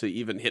myself to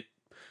even hit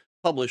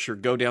publish or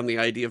go down the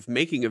idea of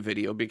making a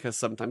video, because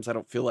sometimes I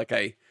don't feel like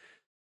I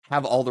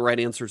have all the right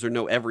answers or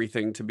know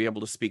everything to be able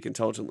to speak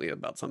intelligently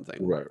about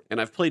something. Right. And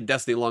I've played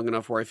Destiny long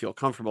enough where I feel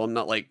comfortable. I'm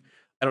not like,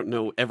 I don't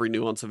know every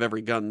nuance of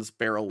every gun's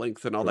barrel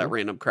length and all that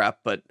random crap,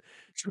 but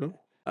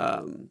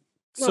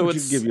so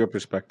it's, you give your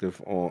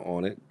perspective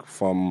on it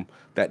from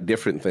that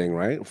different thing,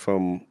 right?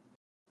 From,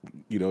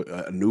 you know,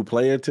 a new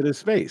player to the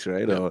space,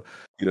 right? Yeah. Or,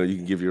 you know, you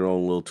can give your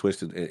own little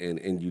twisted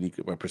and unique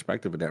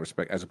perspective in that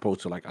respect, as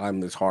opposed to like,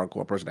 I'm this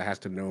hardcore person that has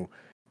to know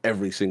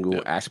every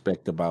single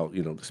aspect about,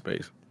 you know, the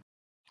space.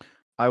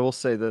 I will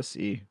say this,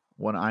 E.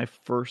 When I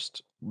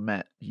first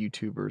met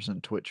YouTubers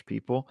and Twitch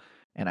people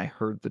and I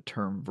heard the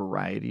term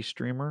variety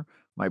streamer,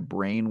 my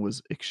brain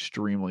was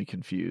extremely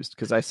confused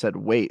because I said,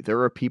 wait, there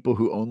are people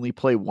who only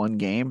play one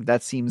game?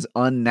 That seems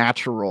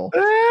unnatural.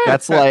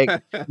 That's like,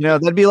 you know,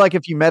 that'd be like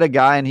if you met a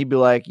guy and he'd be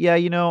like, yeah,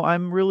 you know,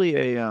 I'm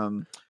really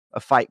a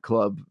Fight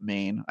Club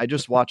main. I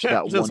just watch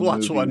that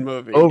one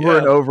movie over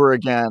and over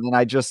again. And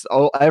I just,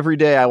 every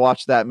day I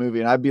watch that movie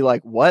and I'd be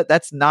like, what?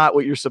 That's not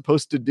what you're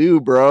supposed to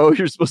do, bro.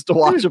 You're supposed to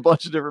watch a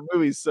bunch of different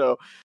movies. So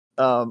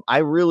I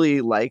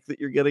really like that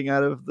you're getting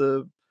out of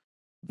the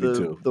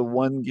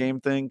one game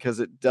thing,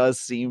 because it does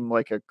seem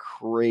like a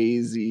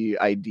crazy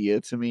idea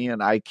to me.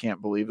 And I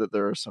can't believe that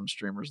there are some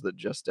streamers that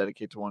just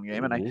dedicate to one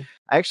game. And I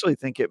actually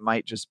think it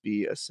might just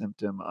be a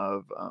symptom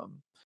of,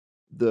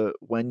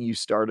 when you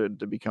started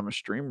to become a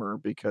streamer,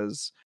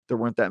 because there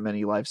weren't that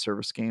many live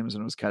service games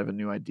and it was kind of a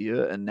new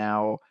idea. And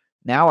now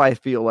I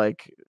feel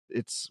like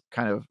it's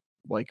kind of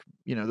like,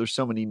 you know, there's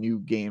so many new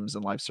games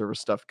and live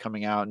service stuff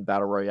coming out and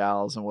battle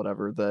royales and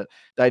whatever, that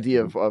the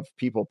idea of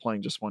people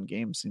playing just one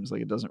game seems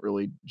like it doesn't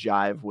really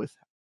jive with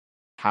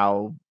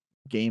how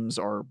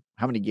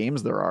many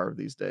games there are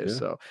these days.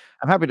 So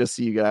I'm happy to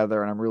see you get out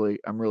there, and I'm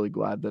really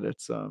glad that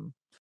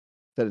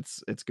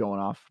it's going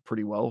off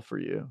pretty well for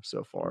you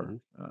so far.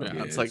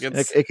 It's like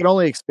it can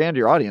only expand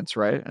your audience,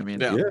 right? I mean,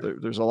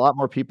 there's a lot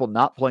more people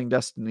not playing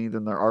Destiny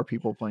than there are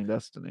people playing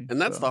Destiny. And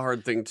that's the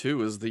hard thing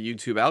too, is the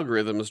YouTube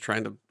algorithm is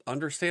trying to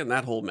understand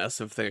that whole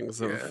mess of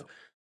things of,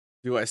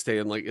 do I stay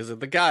in, like, is it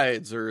the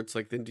guides, or it's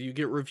like, then do you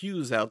get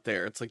reviews out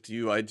there? It's like,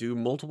 do I do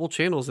multiple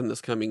channels in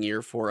this coming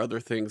year for other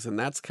things? And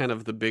that's kind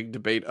of the big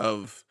debate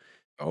of,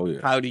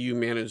 how do you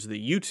manage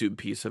the YouTube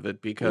piece of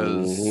it?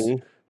 Because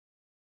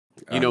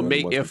you know,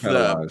 if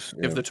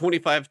the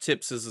 25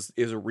 tips is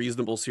a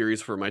reasonable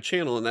series for my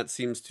channel, and that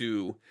seems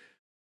to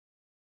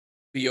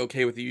be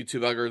okay with the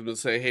YouTube algorithm to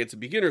say, hey, it's a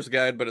beginner's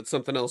guide, but it's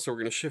something else, so we're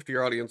going to shift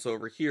your audience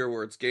over here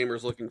where it's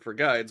gamers looking for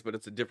guides, but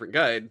it's a different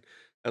guide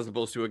as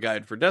opposed to a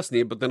guide for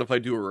Destiny. But then if I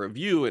do a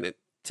review and it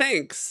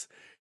tanks,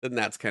 then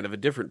that's kind of a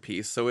different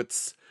piece. So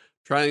it's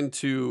trying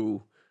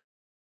to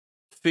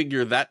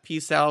figure that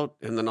piece out,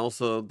 and then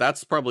also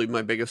that's probably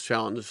my biggest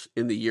challenge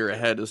in the year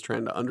ahead, is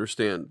trying to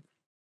understand.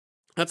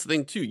 That's the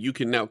thing too. You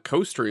can now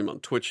co-stream on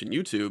Twitch and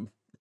YouTube,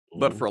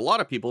 but for a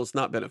lot of people, it's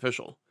not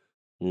beneficial.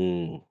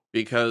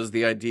 Because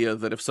the idea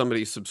that if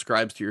somebody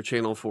subscribes to your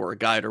channel for a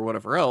guide or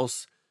whatever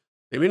else,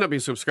 they may not be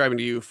subscribing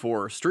to you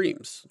for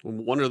streams.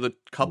 One of the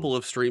couple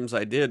of streams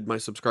I did, my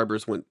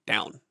subscribers went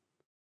down.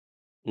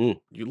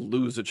 You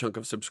lose a chunk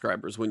of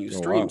subscribers when you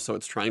stream. So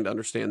it's trying to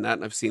understand that.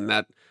 And I've seen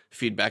that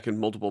feedback in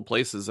multiple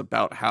places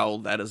about how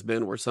that has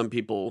been, where some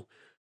people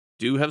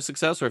do have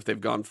success, or if they've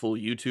gone full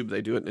YouTube,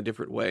 they do it in a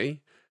different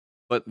way.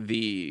 But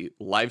the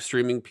live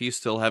streaming piece,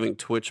 still having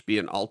Twitch be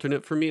an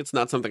alternate for me, it's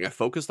not something I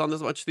focused on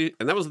as much.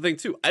 And that was the thing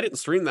too. I didn't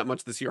stream that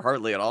much this year,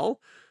 hardly at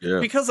all,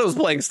 because I was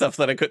playing stuff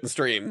that I couldn't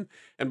stream.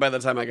 And by the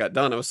time I got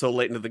done, I was so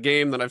late into the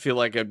game that I feel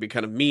like I'd be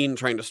kind of mean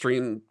trying to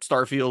stream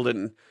Starfield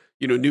and,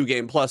 you know, New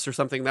Game Plus or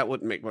something. That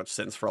wouldn't make much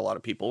sense for a lot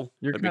of people.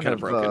 That'd be kind of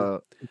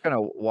broken. You're kind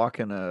of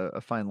walking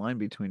a fine line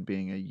between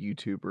being a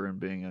YouTuber and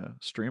being a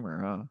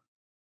streamer, huh?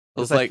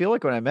 I feel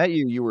like when I met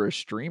you, you were a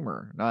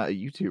streamer, not a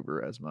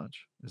YouTuber as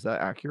much. Is that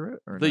accurate?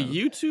 Or the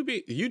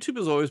YouTube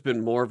has always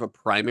been more of a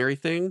primary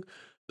thing.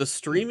 The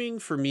streaming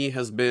for me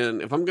has been,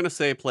 if I'm going to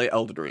say play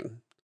Elden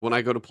Ring, when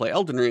I go to play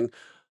Elden Ring,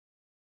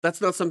 that's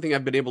not something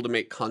I've been able to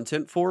make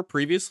content for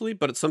previously,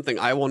 but it's something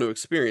I want to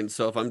experience.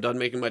 So if I'm done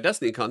making my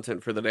Destiny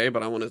content for the day,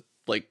 but I want to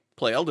like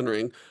play Elden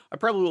Ring, I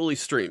probably will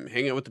stream,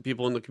 hang out with the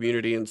people in the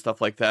community and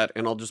stuff like that,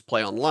 and I'll just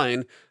play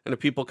online. And if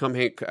people come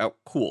hang out,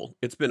 cool.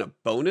 It's been a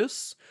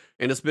bonus,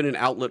 and it's been an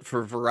outlet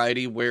for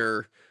variety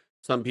where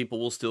some people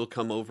will still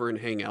come over and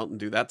hang out and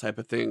do that type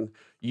of thing.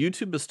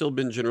 YouTube has still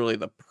been generally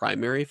the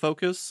primary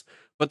focus,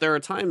 but there are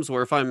times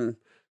where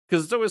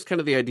because it's always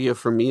kind of the idea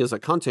for me as a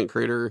content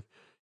creator,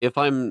 if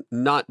I'm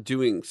not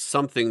doing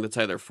something that's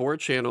either for a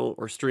channel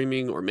or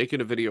streaming or making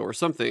a video or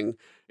something,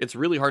 it's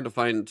really hard to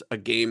find a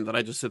game that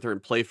I just sit there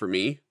and play for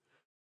me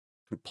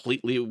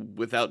completely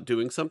without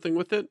doing something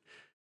with it.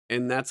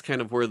 And that's kind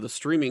of where the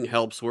streaming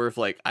helps, where if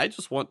like I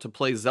just want to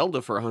play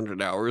Zelda for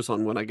 100 hours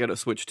on when I get a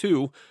Switch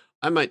 2,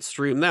 I might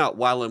stream that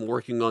while I'm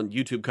working on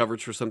YouTube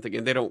coverage for something,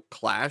 and they don't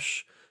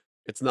clash.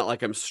 It's not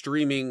like I'm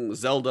streaming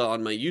Zelda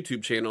on my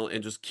YouTube channel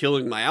and just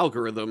killing my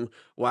algorithm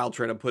while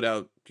trying to put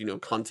out,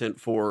 content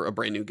for a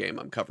brand new game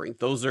I'm covering.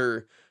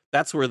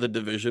 That's where the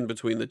division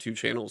between the two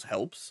channels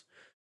helps.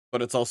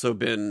 But it's also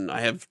been,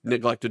 I have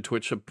neglected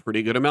Twitch a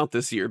pretty good amount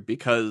this year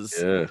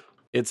because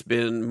it's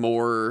been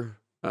more,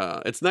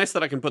 it's nice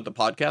that I can put the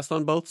podcast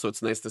on both. So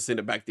it's nice to send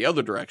it back the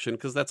other direction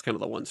because that's kind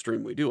of the one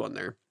stream we do on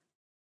there.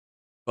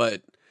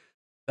 But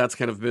that's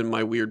kind of been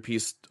my weird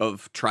piece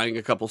of trying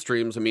a couple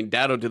streams. I mean,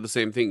 Dado did the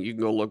same thing. You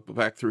can go look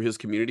back through his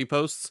community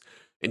posts,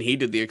 and he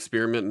did the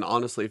experiment. And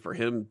honestly, for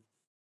him,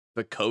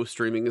 the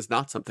co-streaming is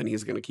not something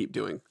he's going to keep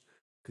doing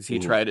because he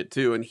tried it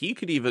too. And he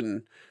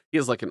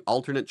has like an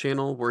alternate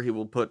channel where he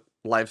will put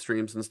live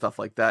streams and stuff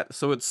like that.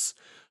 So it's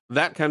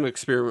that kind of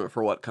experiment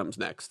for what comes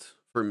next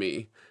for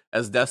me.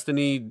 As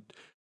Destiny,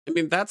 I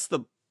mean, that's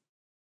the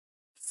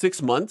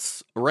 6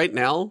 months right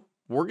now.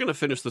 We're going to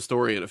finish the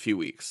story in a few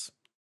weeks.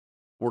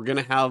 We're going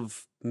to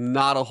have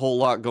not a whole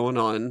lot going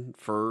on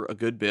for a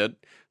good bit.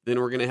 Then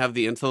we're going to have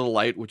the Into the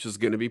Light, which is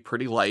going to be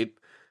pretty light.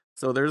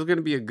 So there's going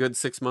to be a good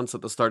 6 months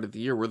at the start of the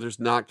year where there's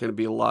not going to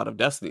be a lot of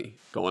Destiny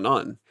going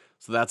on.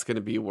 So that's going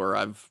to be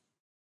where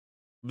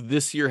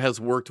this year has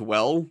worked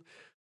well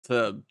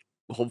to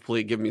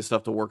hopefully give me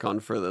stuff to work on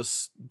for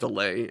this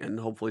delay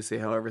and hopefully see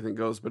how everything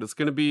goes. But it's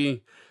going to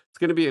be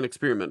an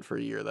experiment for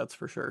a year. That's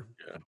for sure.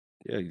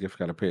 Yeah. You just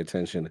got to pay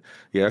attention.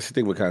 Yeah. That's the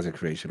thing with content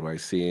creation,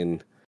 right?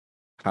 Seeing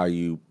how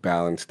you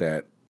balance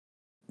that,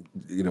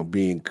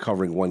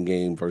 covering one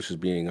game versus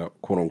being a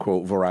quote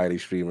unquote variety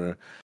streamer.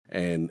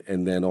 And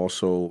then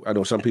also, I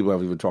know some people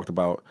have even talked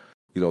about,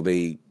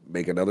 they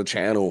make another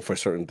channel for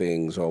certain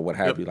things or what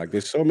have you. Like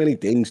there's so many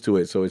things to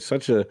it. So it's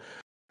that's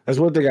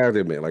one thing I have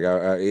to admit. Like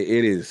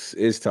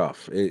it's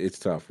tough. It's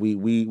tough.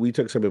 We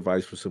took some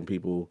advice from some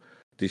people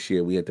this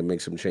year. We had to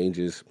make some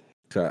changes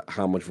to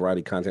how much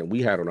variety content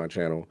we had on our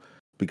channel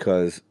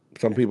because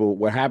some people,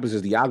 what happens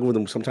is the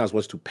algorithm sometimes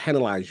wants to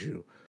penalize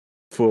you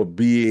for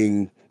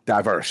being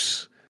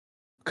diverse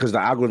because the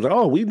algorithm,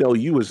 oh, we know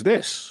you as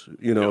this,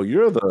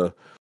 you're the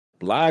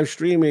live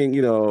streaming,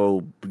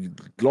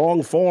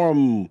 long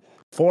form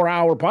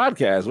 4-hour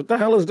podcast. What the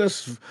hell is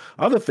this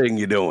other thing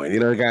you're doing?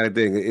 Kind of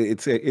thing.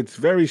 It's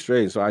very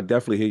strange. So I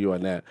definitely hear you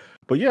on that.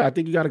 But yeah, I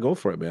think you got to go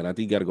for it, man. I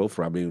think you got to go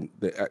for it. I mean,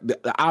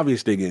 the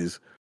obvious thing is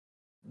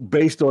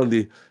based on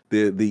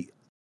the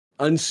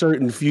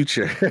uncertain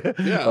future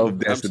of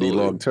Destiny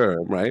long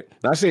term, right?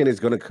 Not saying it's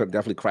going to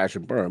definitely crash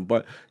and burn,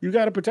 but you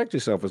got to protect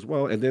yourself as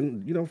well, and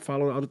then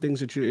follow other things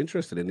that you're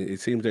interested in.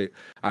 It seems that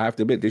I have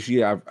to admit, this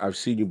year I've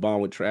seen you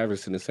bond with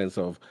Travis in the sense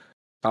of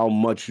how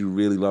much you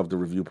really love the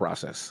review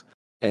process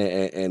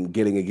and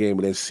getting a game,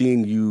 and then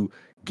seeing you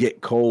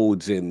get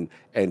codes and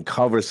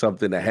cover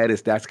something ahead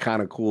that's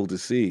kind of cool to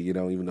see.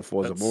 Even the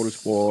Forza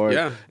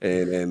Motorsport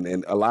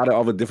and a lot of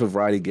other different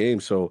variety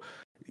games. So.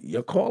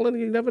 You're calling,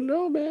 you never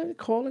know, man.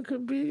 Calling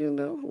could be,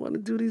 want to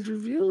do these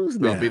reviews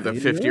now. It'll be the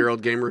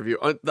 50-year-old game review.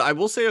 I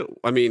will say,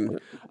 I mean,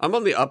 I'm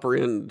on the upper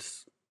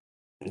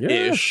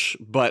end-ish,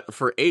 but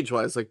for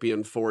age-wise, like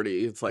being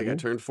 40, it's like I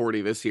turned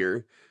 40 this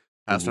year,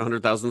 past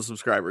 100,000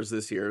 subscribers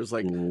this year. It's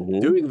like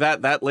doing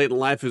that late in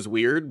life is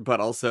weird,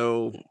 but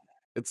also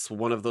it's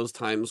one of those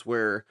times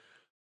where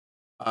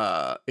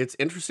it's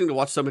interesting to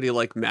watch somebody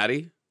like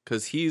Maddie.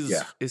 Because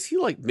is he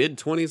like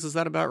mid-20s? Is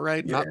that about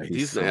right? Yeah,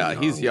 he's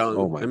young.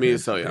 Oh I mean,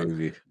 he's so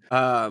young.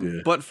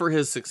 But for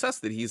his success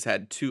that he's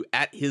had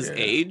at his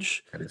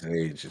age,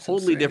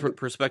 totally different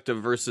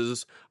perspective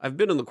versus I've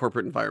been in the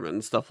corporate environment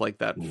and stuff like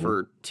that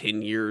for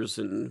 10 years,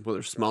 and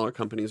whether smaller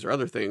companies or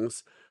other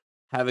things,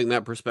 having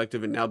that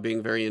perspective and now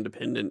being very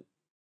independent,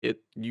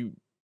 you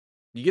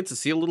get to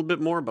see a little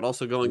bit more, but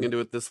also going into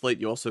it this late,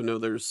 you also know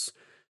there's,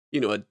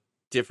 a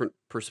different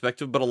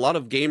perspective, but a lot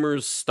of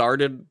gaming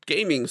started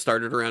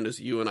around as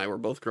you and I were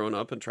both growing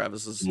up, and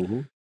Travis is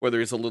whether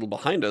he's a little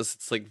behind us,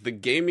 it's like the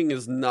gaming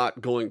is not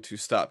going to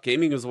stop.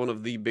 Gaming is one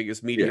of the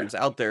biggest mediums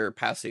out there,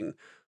 passing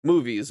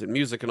movies and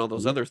music and all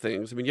those other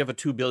things. I mean, you have a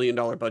 $2 billion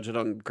budget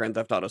on Grand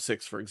Theft Auto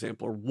 6, for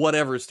example, or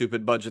whatever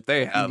stupid budget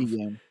they have.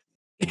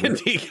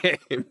 Indie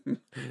game.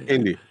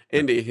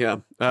 Indie, yeah.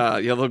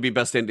 That'll be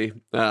best indie.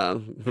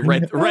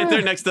 Right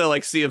there next to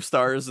like Sea of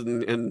Stars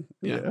and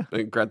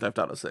Grand Theft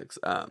Auto 6.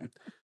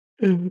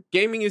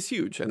 Gaming is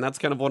huge, and that's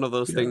kind of one of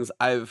those things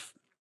I've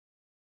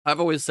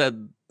always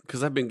said,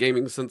 because I've been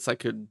gaming since I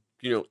could,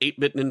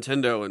 8-bit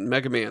Nintendo and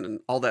Mega Man and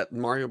all that,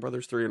 Mario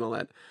Brothers 3 and all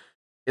that.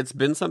 It's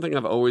been something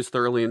I've always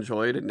thoroughly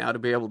enjoyed, and now to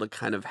be able to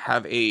kind of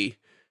have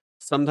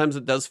sometimes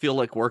it does feel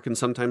like work, and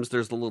sometimes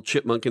there's the little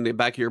chipmunk in the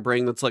back of your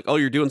brain that's like, oh,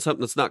 you're doing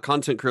something that's not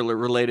content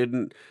related,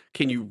 and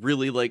can you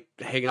really like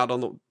hang out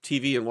on the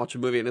TV and watch a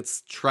movie? And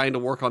it's trying to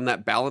work on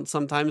that balance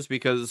sometimes,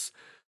 because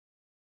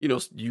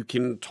you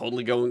can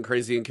totally go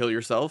crazy and kill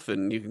yourself,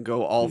 and you can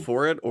go all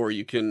for it, or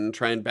you can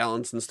try and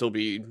balance and still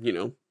be,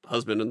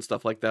 husband and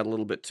stuff like that a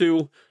little bit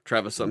too.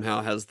 Travis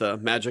somehow has the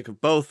magic of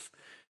both.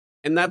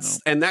 And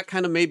that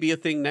kind of may be a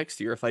thing next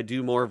year if I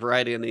do more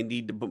variety and they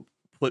need to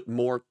put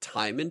more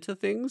time into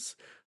things.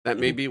 That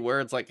may be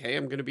where it's like, hey,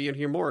 I'm going to be in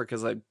here more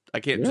because I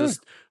can't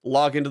just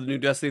log into the new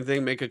Destiny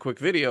thing, make a quick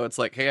video. It's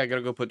like, hey, I got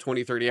to go put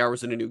 20, 30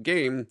 hours in a new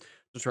game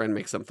to try and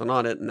make something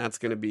on it. And that's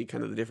going to be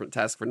kind of the different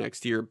task for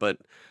next year. But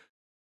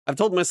I've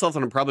told myself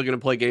that I'm probably going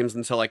to play games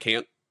until I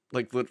can't.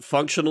 Like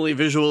functionally,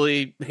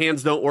 visually,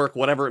 hands don't work,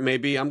 whatever it may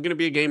be. I'm going to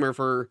be a gamer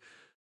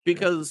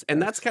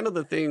and that's kind of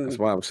the thing. That's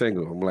why I'm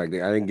single. I'm like,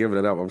 I ain't giving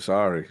it up. I'm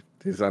sorry.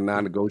 These are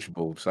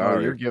non-negotiable. I'm sorry. Oh,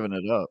 you're giving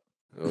it up.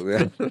 Oh,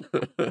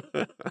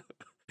 yeah.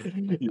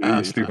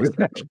 You're stupid.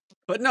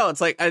 But no,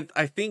 it's like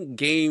I think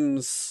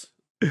games,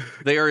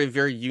 they are a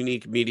very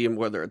unique medium,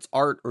 whether it's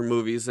art or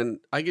movies. And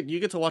you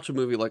get to watch a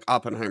movie like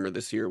Oppenheimer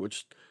this year,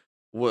 which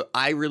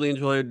I really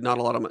enjoyed. Not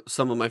a lot of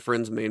some of my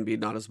friends may be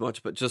not as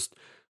much, but just,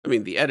 I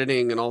mean, the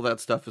editing and all that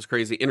stuff is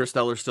crazy.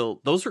 Interstellar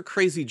still, those are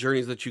crazy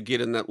journeys that you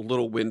get in that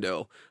little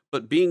window.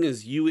 But being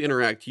as you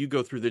interact, you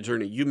go through the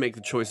journey, you make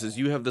the choices,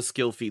 you have the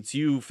skill feats,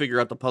 you figure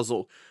out the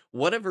puzzle,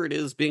 whatever it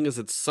is, being as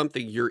it's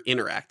something you're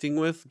interacting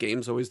with,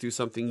 games always do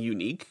something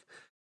unique.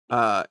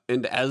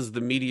 And as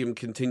the medium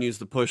continues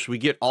to push, we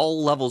get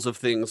all levels of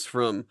things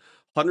from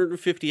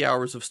 150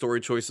 hours of story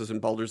choices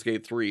in Baldur's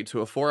Gate 3 to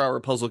a 4-hour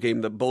puzzle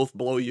game that both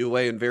blow you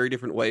away in very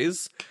different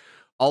ways,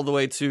 all the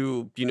way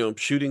to,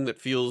 shooting that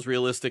feels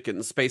realistic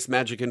and space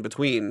magic in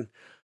between.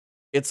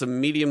 It's a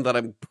medium that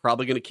I'm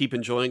probably going to keep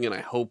enjoying, and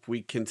I hope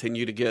we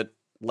continue to get,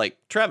 like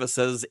Travis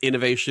says,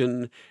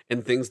 innovation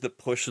and things that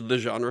push the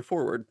genre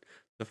forward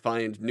to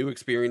find new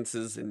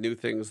experiences and new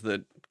things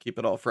that keep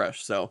it all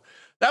fresh. So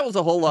that was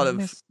a whole lot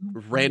of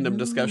random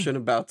discussion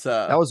about...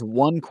 that was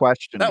one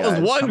question, That guys.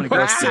 was one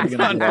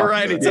question on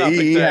variety topic.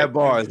 He had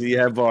bars. He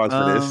had bars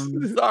for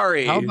this.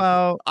 Sorry. How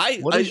about... I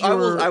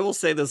will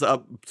say this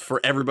up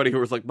for everybody who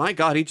was like, my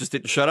God, he just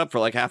didn't shut up for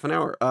like half an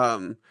hour.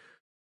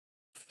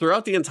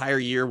 Throughout the entire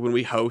year when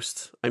we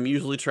host, I'm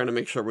usually trying to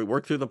make sure we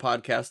work through the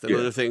podcast and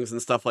other things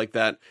and stuff like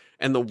that.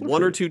 And the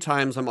one or two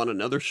times I'm on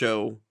another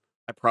show,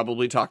 I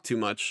probably talk too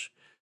much.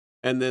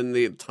 And then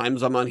the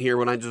times I'm on here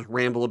when I just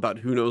ramble about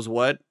who knows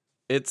what,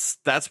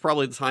 that's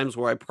probably the times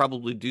where I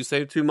probably do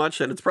say too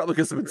much, and it's probably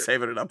because I've been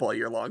saving it up all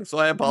year long. So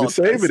I apologize.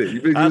 You're saving it.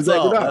 You've been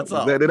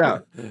letting it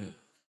out.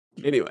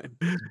 Anyway,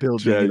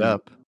 building it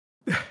up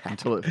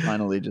until it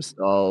finally just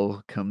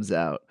all comes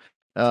out.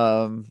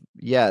 I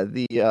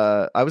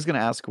was going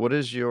to ask, what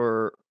is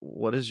your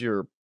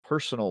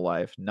personal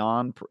life,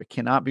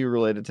 cannot be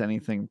related to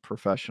anything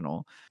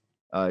professional,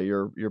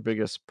 your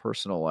biggest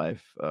personal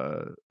life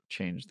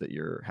change that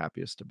you're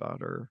happiest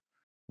about or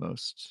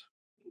most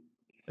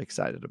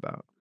excited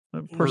about,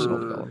 personal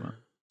development?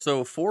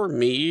 So for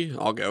me,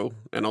 I'll go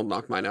and I'll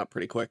knock mine out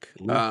pretty quick.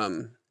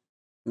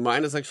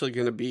 Mine is actually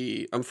going to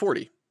be, I'm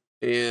 40,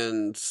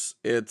 and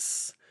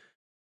it's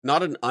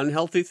not an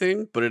unhealthy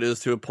thing, but it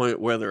is to a point,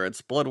 whether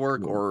it's blood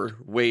work or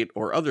weight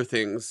or other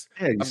things.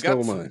 Yeah, you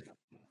stole mine.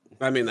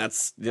 I mean,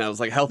 that's, it's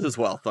like health is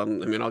wealth.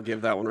 I'll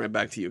give that one right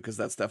back to you because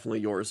that's definitely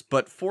yours.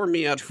 But for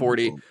me at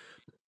 40,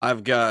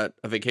 I've got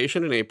a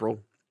vacation in April.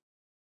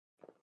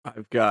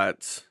 I've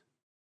got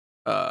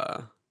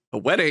a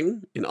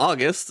wedding in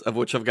August, of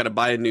which I've got to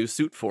buy a new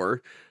suit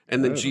for,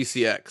 and then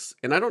GCX.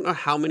 And I don't know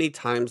how many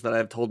times that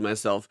I've told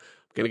myself,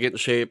 I'm going to get in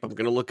shape, I'm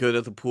going to look good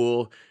at the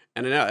pool.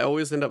 And I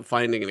always end up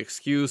finding an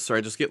excuse, or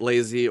I just get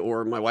lazy,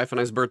 or my wife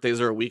and I's birthdays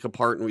are a week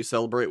apart and we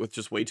celebrate with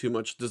just way too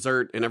much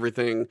dessert and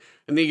everything.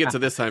 And then you get to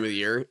this time of the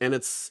year and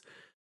it's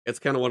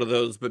kind of one of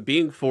those. But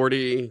being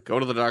 40, go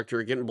to the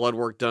doctor, getting blood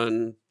work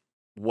done,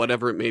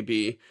 whatever it may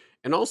be.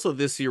 And also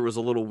this year was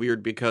a little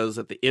weird because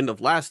at the end of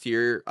last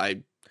year,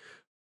 I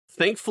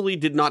thankfully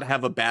did not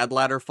have a bad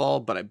ladder fall,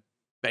 but I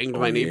banged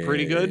my knee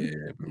pretty good.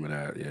 Yeah,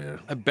 remember that, yeah.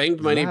 I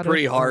banged my knee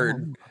pretty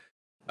hard.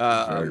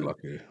 Very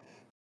lucky.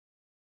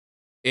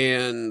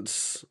 And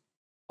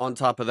on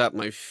top of that,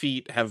 my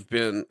feet I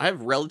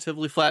have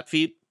relatively flat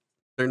feet.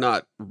 They're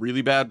not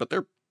really bad, but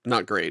they're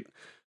not great.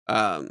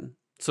 So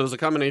it's a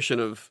combination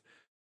of,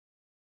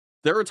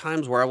 there are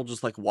times where I will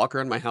just like walk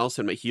around my house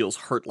and my heels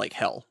hurt like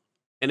hell.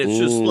 And it's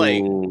just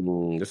like,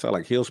 they sound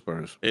like heel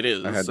spurs. It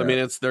is.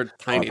 They're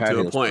tiny to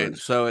a point.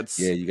 Spurs. So it's,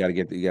 you got to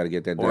get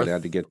that done. I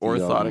had to get the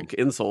orthotic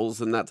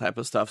insoles and that type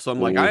of stuff. So I'm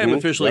like, I am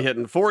officially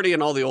hitting 40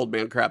 and all the old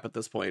man crap at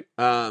this point.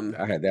 I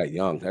had that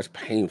young. That's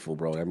painful,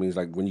 bro. That means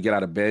like when you get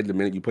out of bed, the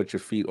minute you put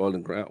your feet on the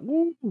ground.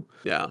 Woo.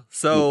 Yeah.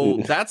 So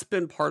that's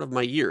been part of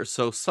my year.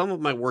 So some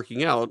of my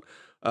working out,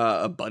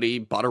 a buddy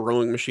bought a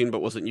rowing machine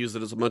but wasn't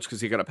using it as much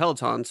because he got a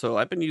Peloton. So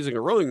I've been using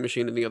a rowing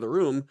machine in the other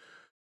room.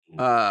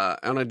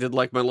 And I did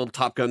like my little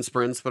Top Gun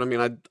sprints, but I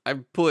mean, I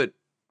put,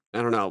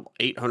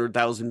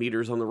 800,000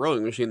 meters on the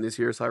rowing machine this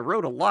year. So I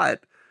rowed a lot.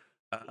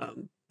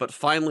 But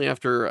finally,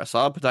 after I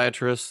saw a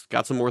podiatrist,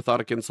 got some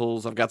orthotic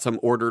insoles, I've got some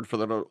ordered for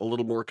that a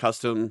little more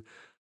custom.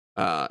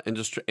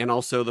 And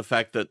also the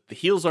fact that the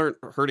heels aren't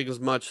hurting as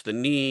much. The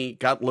knee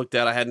got looked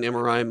at. I had an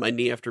MRI. My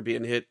knee after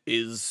being hit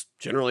is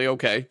generally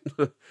okay.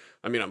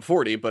 I mean, I'm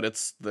 40,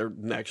 but there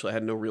actually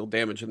had no real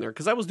damage in there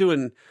because I was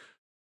doing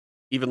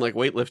even like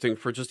weightlifting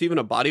for just even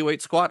a body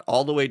weight squat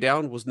all the way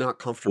down was not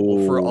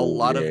comfortable for a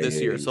lot of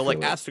this year. So like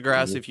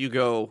Astagrass, if you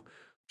go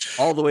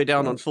all the way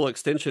down on full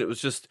extension, it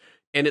was just,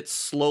 and it's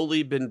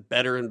slowly been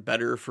better and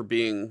better for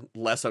being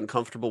less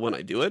uncomfortable when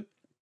I do it.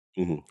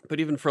 But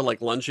even for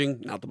like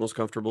lunging, not the most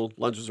comfortable.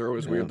 Lunges are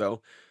always weird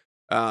though.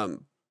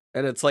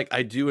 And it's like,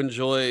 I do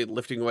enjoy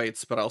lifting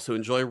weights, but I also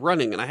enjoy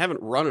running, and I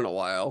haven't run in a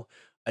while.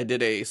 I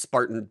did a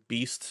Spartan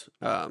Beast,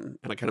 and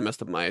I kind of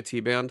messed up my AT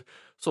band.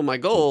 So my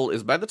goal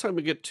is by the time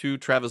we get to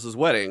Travis's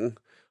wedding,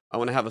 I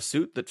want to have a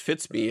suit that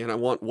fits me, and I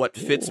want what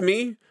fits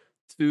me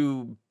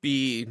to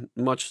be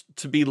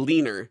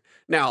leaner.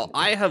 Now,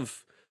 I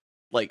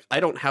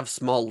don't have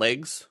small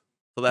legs.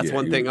 So that's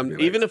one thing.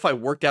 Even if I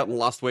worked out and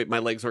lost weight, my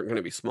legs aren't going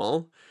to be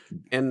small,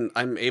 and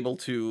I am able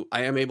to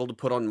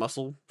put on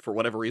muscle for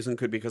whatever reason.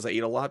 Could be because I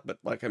eat a lot, but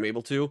like I'm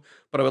able to.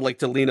 But I would like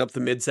to lean up the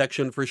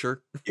midsection for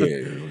sure.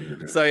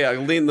 So yeah,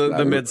 lean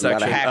the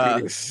midsection.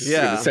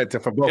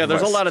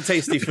 There's a lot of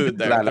tasty food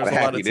there.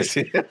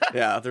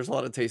 There's a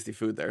lot of tasty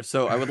food there.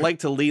 So I would like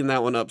to lean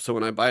that one up. So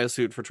when I buy a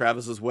suit for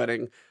Travis's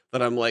wedding,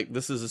 that I'm like,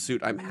 this is a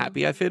suit I'm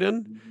happy I fit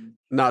in.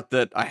 Not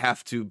that I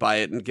have to buy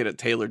it and get it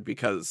tailored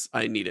because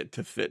I need it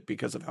to fit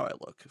because of how I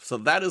look. So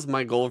that is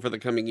my goal for the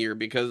coming year,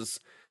 because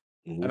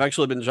I've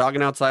actually been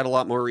jogging outside a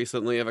lot more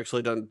recently. I've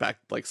actually done back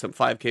like some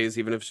 5Ks,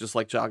 even if it's just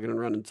like jogging and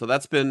running. So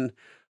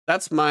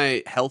that's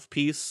my health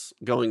piece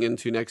going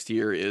into next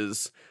year,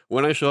 is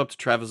when I show up to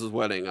Travis's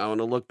wedding, I want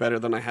to look better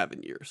than I have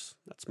in years.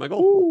 That's my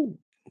goal. Ooh,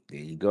 there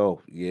you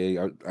go.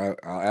 Yeah, I'll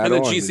add and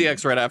then on.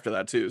 GCX right after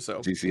that too.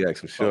 So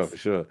GCX for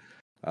sure.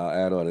 I'll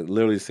add on it.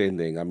 Literally the same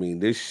thing. I mean,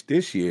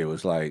 this year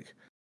was like,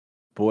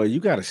 boy,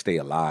 you got to stay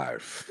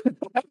alive.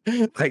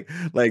 like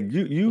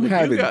you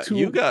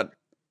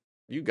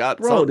got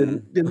bro,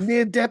 the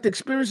near death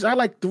experiences. I had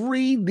like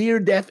 3 near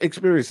death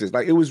experiences.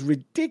 Like, it was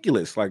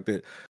ridiculous. Like,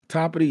 the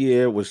top of the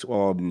year was the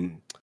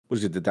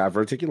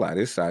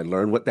diverticulitis. I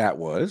learned what that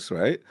was.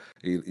 Right,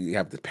 you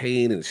have the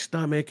pain in the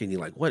stomach, and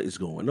you're like, what is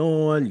going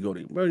on? You go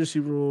to the emergency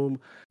room.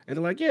 And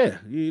they're like, yeah,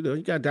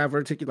 you got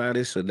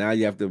diverticulitis, so now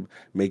you have to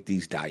make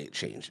these diet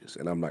changes.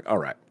 And I'm like, all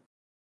right,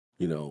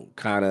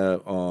 kind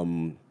of,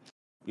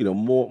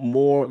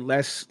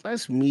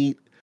 less meat,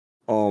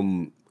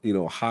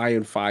 high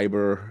in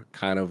fiber,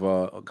 kind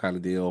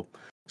of deal.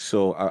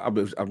 So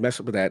I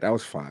messed up with that. That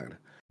was fine.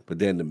 But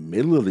then the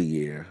middle of the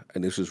year,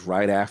 and this was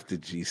right after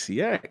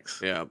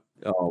GCX. Yeah.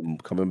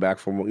 Coming back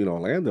from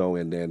Orlando,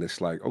 and then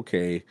it's like,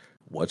 okay,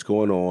 what's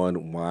going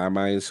on? Why am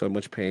I in so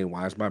much pain?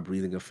 Why is my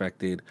breathing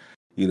affected?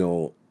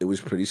 It was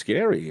pretty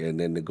scary. And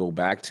then to go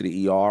back to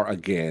the ER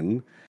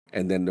again,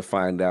 and then to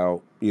find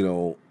out,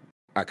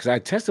 because I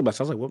tested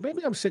myself, I was like, well,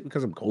 maybe I'm sick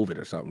because of COVID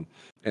or something.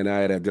 And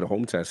I did a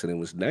home test, and it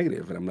was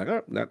negative. And I'm like,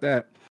 oh, not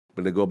that.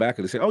 But they go back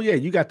and they say, oh yeah,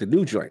 you got the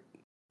new joint.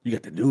 You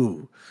got the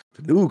new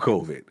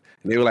COVID.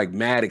 And they were like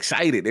mad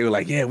excited. They were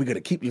like, yeah, we're going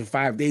to keep you for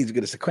 5 days. We're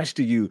going to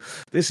sequester you.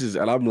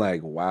 And I'm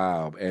like,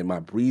 wow. And my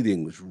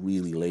breathing was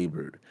really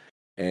labored.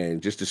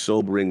 And just the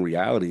sobering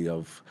reality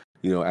of,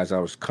 as I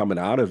was coming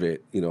out of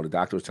it, the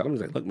doctor was telling me,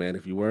 like, look, man,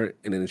 if you weren't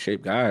an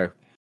in-shape guy,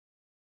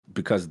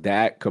 because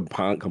that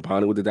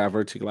compounded with the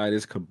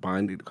diverticulitis,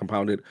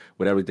 compounded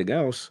with everything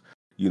else,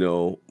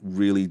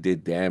 really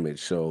did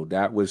damage. So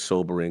that was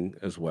sobering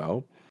as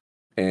well.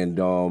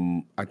 And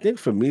I think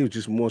for me, it was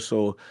just more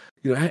so,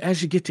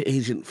 as you get to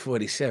age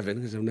 47,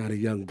 because I'm not a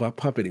young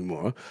pup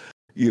anymore,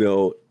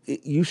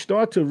 you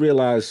start to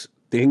realize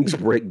things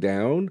break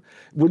down.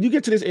 When you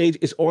get to this age,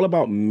 it's all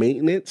about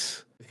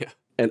maintenance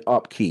and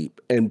upkeep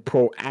and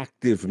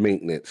proactive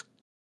maintenance.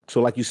 So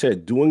like you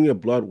said, doing your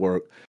blood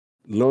work,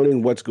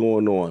 learning what's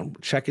going on,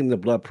 checking the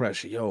blood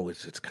pressure. Yo,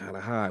 it's kind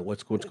of high.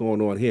 What's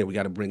going on here? We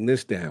got to bring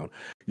this down.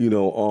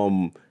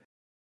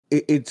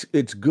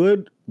 It's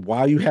good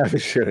while you have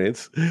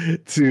insurance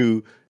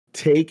to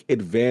take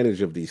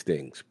advantage of these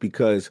things,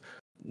 because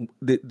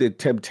the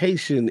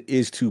temptation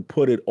is to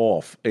put it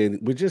off. And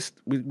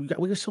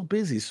we're so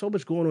busy, so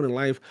much going on in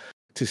life,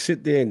 to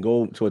sit there and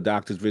go to a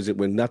doctor's visit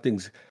when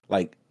nothing's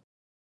like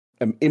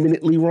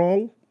imminently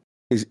wrong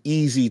is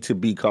easy to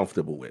be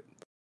comfortable with.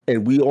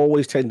 And we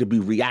always tend to be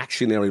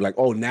reactionary, like,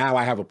 oh, now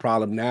I have a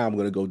problem. Now I'm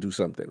going to go do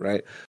something,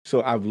 right?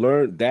 So I've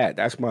learned that.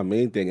 That's my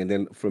main thing. And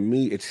then for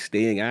me, it's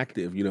staying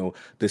active.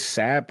 The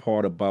sad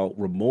part about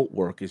remote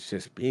work is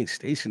just being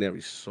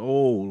stationary so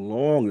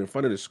long in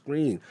front of the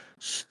screen,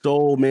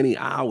 so many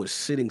hours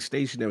sitting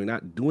stationary,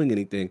 not doing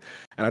anything.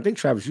 And I think,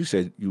 Travis, you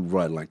said you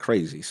run like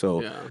crazy.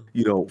 So,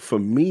 for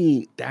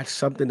me, that's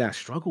something that I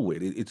struggle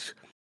with.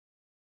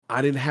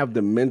 I didn't have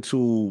the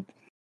mental...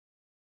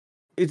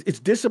 It's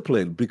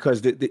discipline,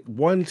 because the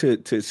one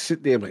to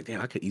sit there and be like, damn,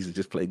 I could easily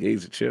just play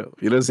games and chill.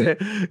 You know what I'm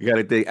saying? You got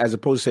to think, as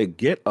opposed to say,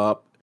 get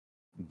up,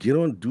 get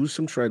on, do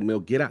some treadmill,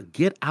 get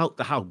out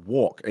the house,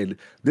 walk. And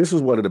this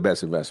was one of the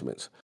best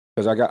investments,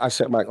 because I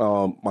set my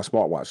my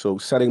smartwatch. So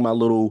setting my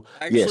little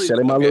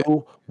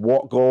little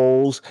walk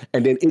goals,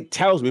 and then it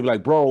tells me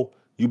like, bro,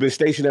 you've been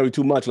stationary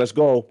too much. Let's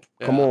go.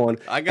 Yeah. Come on.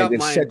 I got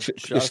mine.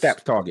 Set your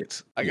step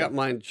targets. I got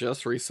mine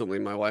just recently.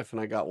 My wife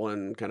and I got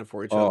one kind of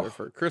for each other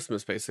for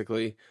Christmas,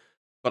 basically.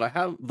 But I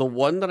have the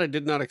one that I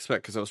did not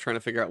expect because I was trying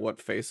to figure out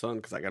what face on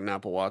because I got an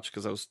Apple Watch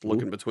because I was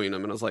looking between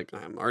them and I was like,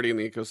 I'm already in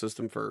the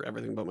ecosystem for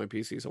everything but my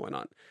PC, so why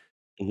not?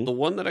 The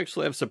one that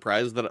actually I'm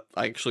surprised that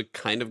I actually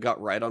kind of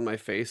got right on my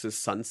face is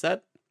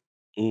sunset.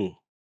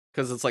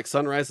 Because it's like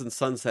sunrise and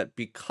sunset,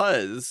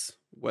 because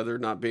whether or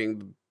not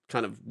being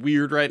kind of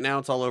weird right now,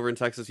 it's all over in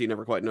Texas, you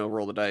never quite know,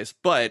 roll the dice.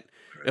 But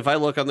if I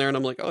look on there and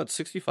I'm like, oh, it's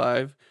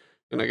 65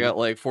 and I got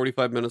like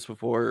 45 minutes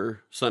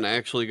before sun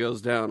actually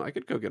goes down, I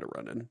could go get a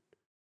run in.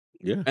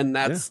 Yeah. And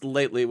that's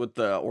lately with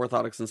the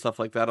orthotics and stuff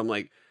like that. I'm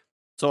like,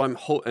 so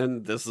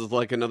and this is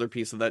like another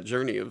piece of that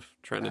journey of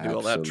trying to do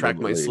all that, track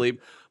my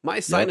sleep. My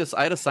sinus,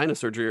 I had a sinus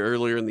surgery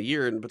earlier in the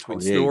year, and between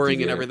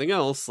snoring and everything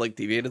else, like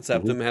deviated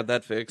septum, had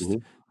that fixed.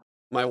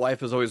 My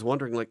wife is always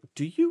wondering, like,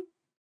 do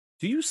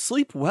you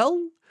sleep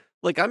well?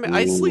 Like,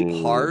 I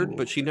sleep hard,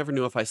 but she never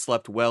knew if I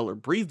slept well or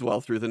breathed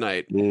well through the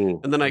night.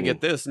 And then I get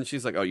this, and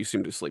she's like, oh, you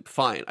seem to sleep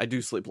fine. I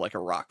do sleep like a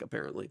rock,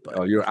 apparently. But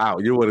oh, you're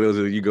out. You're one of those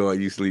that you go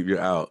and you sleep, you're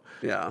out.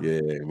 Yeah.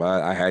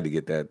 I had to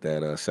get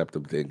that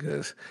septum thing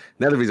because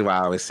another reason why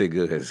I always say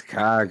good is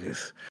Cog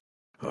is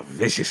a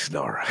vicious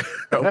snorer.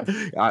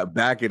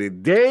 Back in the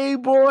day,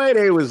 boy,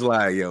 they was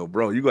like, yo,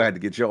 bro, you gonna have to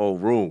get your own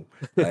room.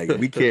 Like,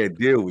 we can't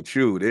deal with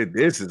you.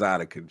 This is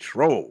out of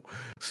control.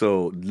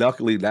 So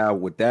luckily now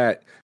with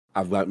that,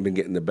 I've not been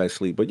getting the best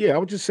sleep. But yeah, I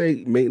would just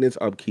say maintenance,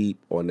 upkeep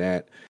on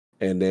that.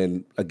 And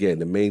then again,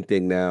 the main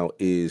thing now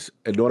is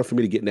in order for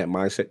me to get in that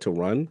mindset to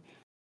run,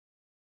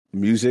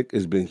 music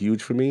has been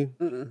huge for me.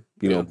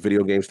 You know,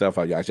 video game stuff.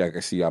 I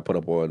can see I put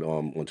up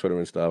on Twitter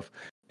and stuff.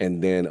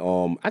 And then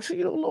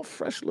actually, a little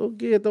fresh little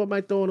gear. I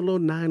might throw on a little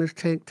Niners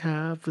tank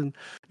top, and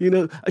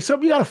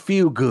something you gotta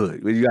feel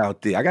good when you're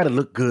out there. I gotta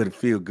look good and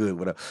feel good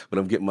when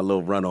I'm getting my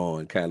little run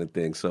on kind of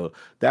thing. So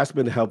that's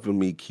been helping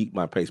me keep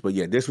my pace. But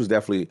yeah, this was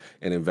definitely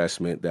an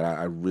investment that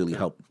I really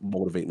helped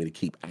motivate me to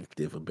keep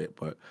active a bit.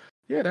 But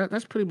yeah,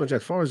 that's pretty much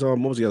as far as what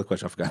was the other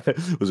question? I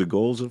forgot. Was it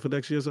goals for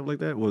next year or something like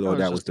that? Well,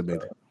 that was the main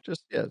thing.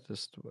 Just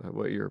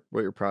what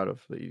you're proud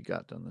of that you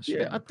got done this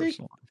year. Yeah, I think.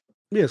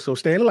 Yeah, so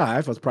staying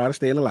alive. I was proud of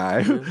staying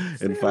alive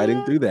and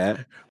fighting through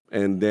that.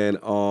 And then,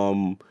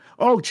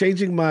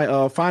 changing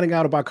my, finding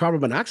out about carbon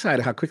monoxide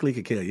and how quickly it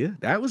could kill you.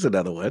 That was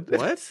another one.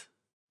 What?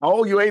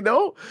 Oh, you ain't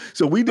know?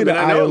 So we did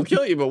I know it'll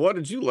kill you, but what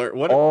did you learn?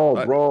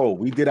 Bro,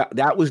 we did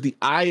that was the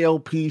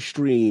ILP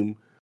stream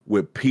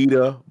with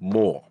Peter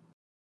Moore.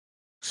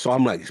 So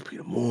I'm like, it's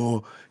Peter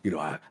Moore.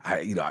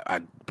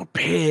 I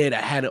prepared.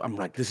 I'm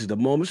like, this is the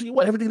moment. So you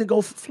want everything to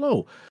go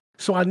flow.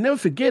 So I never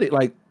forget it.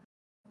 Like,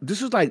 this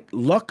was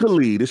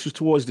luckily, this was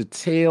towards the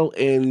tail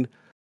end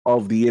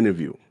of the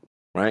interview,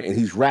 right? And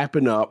he's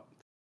wrapping up,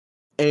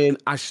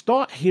 and I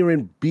start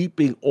hearing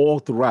beeping all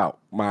throughout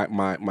my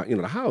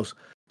the house.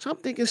 So I'm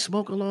thinking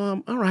smoke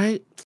alarm. All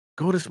right,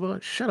 go to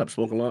smoke. Shut up,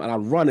 smoke alarm. And I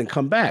run and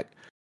come back,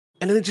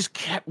 and then it just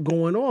kept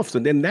going off. So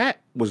then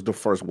that was the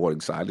first warning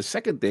sign. The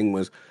second thing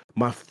was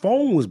my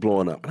phone was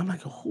blowing up, and I'm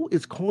like, who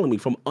is calling me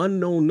from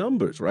unknown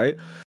numbers, right?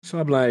 So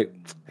I'm like,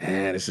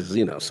 this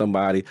is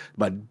somebody.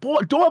 But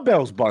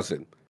doorbell's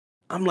buzzing.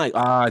 I'm like,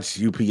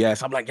 it's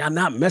UPS. I'm like, y'all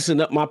not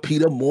messing up my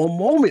Peter Moore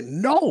moment.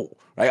 No.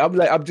 Right?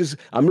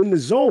 I'm in the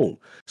zone.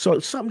 So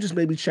something just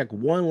made me check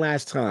one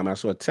last time. I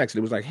saw a text.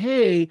 It was like,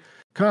 hey,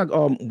 Cog,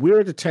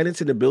 we're the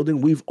tenants in the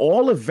building. We've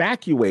all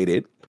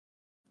evacuated.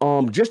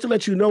 Just to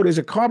let you know, there's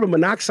a carbon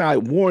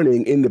monoxide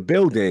warning in the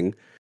building.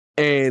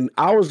 And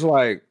I was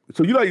like,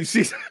 so you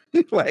see,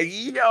 like,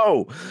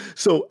 yo.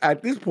 So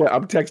at this point,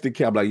 I'm texting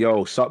Cab like,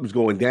 yo, something's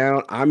going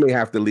down. I may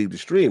have to leave the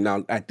stream.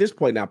 Now, at this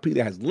point,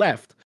 Peter has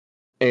left.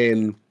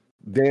 And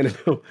then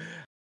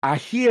I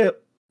hear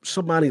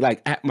somebody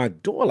like at my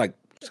door, like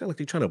sound like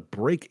they're trying to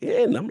break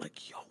in. I'm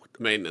like, yo, what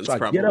the maintenance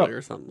probably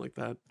or something like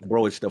that.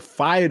 Bro, it's the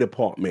fire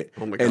department.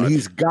 Oh my God. And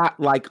he's got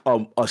like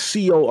a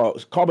CO,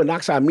 carbon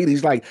dioxide meter.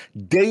 He's like,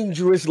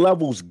 dangerous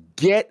levels,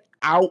 get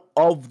out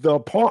of the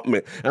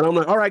apartment. And I'm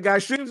like, all right,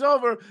 guys, stream's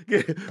over.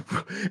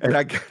 And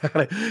I got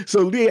it.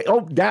 So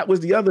that was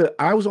the other.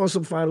 I was on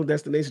some Final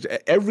Destination.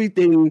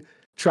 Everything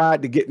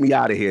tried to get me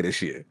out of here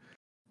this year.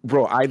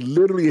 Bro, I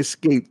literally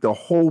escaped the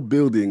whole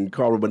building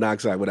carbon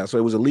monoxide without. So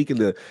it was a leak in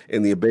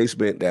the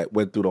basement that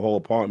went through the whole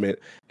apartment,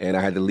 and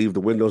I had to leave the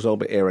windows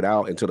open, air it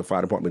out until the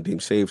fire department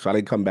deemed safe. So I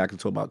didn't come back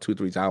until about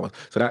 2-3 hours.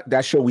 So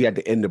that show we had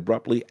to end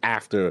abruptly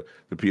after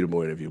the Peter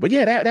Moore interview. But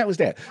yeah, that was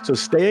that. So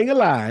staying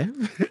alive,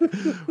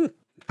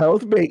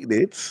 health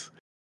maintenance,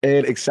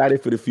 and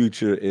excited for the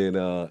future.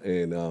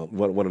 And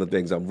one of the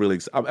things I'm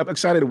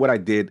excited at what I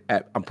did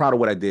I'm proud of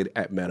what I did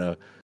at Meta.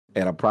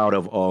 And I'm proud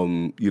of,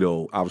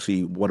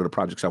 obviously one of the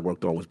projects I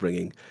worked on was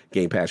bringing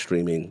Game Pass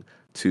streaming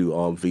to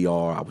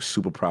VR. I was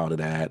super proud of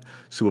that.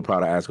 Super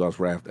proud of Asgard's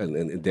Wrath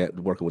and that,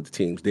 working with the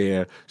teams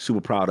there.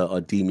 Super proud of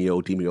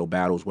Demio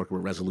Battles, working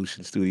with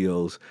Resolution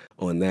Studios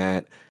on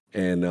that.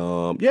 And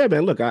yeah,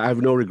 man, look, I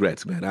have no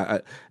regrets, man. I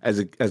as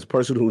a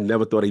person who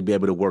never thought he'd be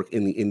able to work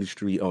in the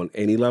industry on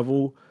any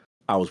level,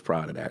 I was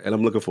proud of that. And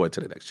I'm looking forward to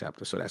the next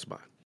chapter. So that's mine.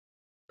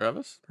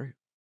 Travis? Great.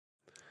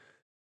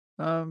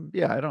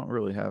 Yeah, I don't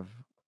really have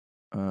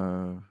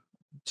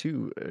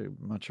too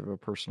much of a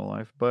personal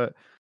life, but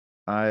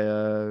I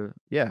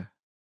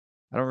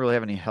don't really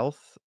have any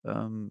health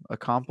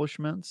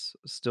accomplishments.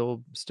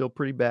 Still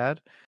pretty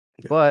bad.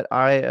 But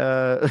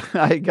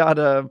I got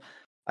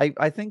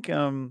I think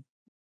I'm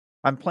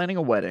planning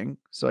a wedding,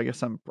 so I guess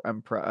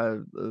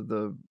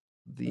the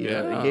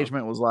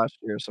engagement was last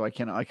year, so I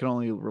can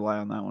only rely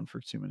on that one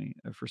for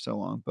so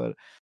long. But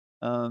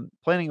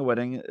planning a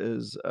wedding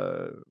is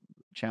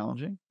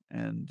challenging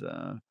and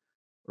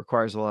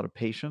requires a lot of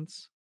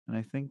patience.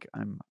 And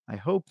I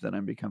hope that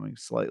I'm becoming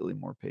slightly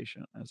more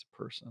patient as a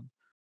person.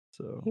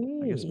 So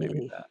I guess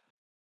maybe that.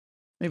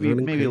 Maybe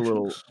a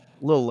little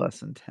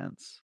less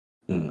intense.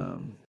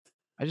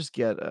 I just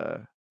get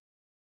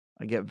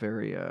I get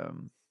very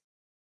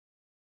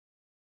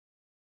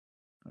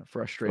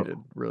frustrated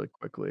really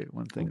quickly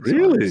when things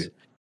aren't.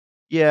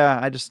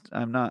 Yeah,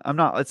 I'm not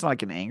it's not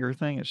like an anger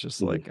thing. It's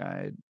just like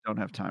I don't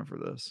have time for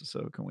this.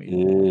 So can we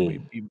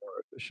be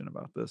more efficient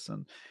about this?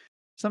 And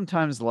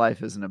sometimes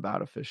life isn't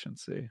about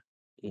efficiency,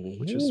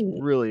 which is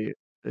really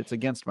it's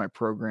against my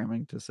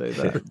programming to say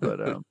that, but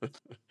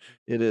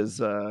it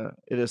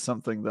is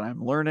something that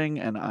I'm learning,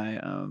 and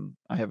I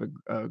have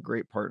a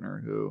great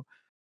partner who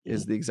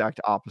is the exact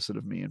opposite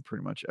of me in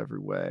pretty much every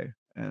way,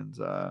 and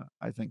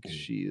I think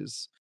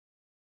she's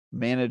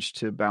managed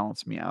to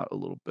balance me out a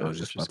little bit. I was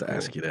just about to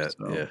ask you that.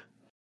 So,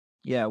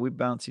 yeah, we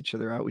balance each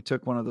other out. We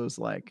took one of those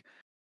like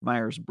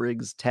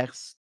Myers-Briggs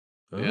tests,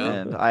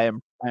 and I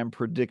am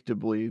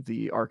predictably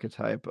the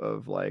archetype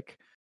of like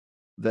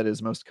that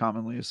is most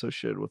commonly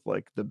associated with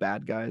like the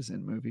bad guys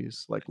in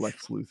movies, like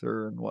Lex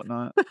Luthor and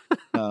whatnot.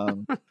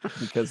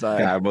 Because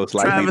most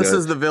likely Travis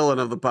is the villain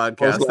of the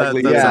podcast. Most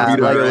likely,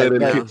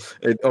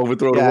 and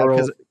overthrow the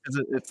world.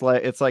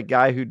 It's like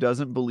guy who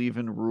doesn't believe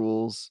in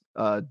rules,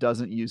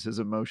 doesn't use his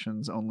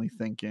emotions, only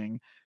thinking.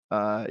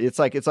 It's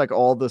like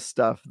all the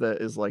stuff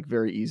that is like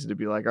very easy to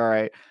be like, all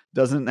right,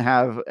 doesn't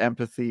have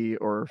empathy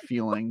or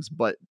feelings,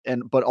 but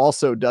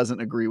also doesn't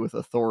agree with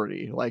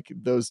authority. Like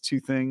those two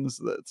things,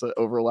 that's an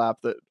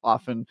overlap that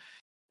often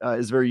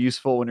is very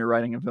useful when you're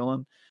writing a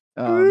villain.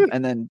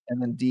 And then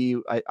D,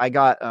 I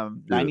got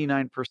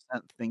 99%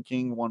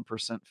 thinking,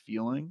 1%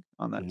 feeling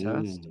on that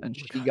test, and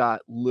she got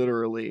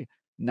literally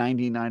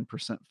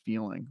 99%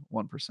 feeling,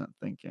 1%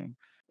 thinking.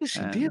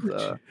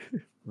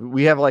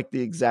 We have like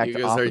the exact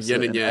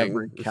opposite in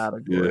every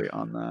category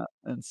on that,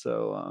 and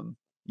so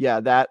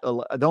that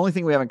the only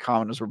thing we have in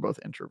common is we're both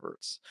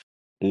introverts,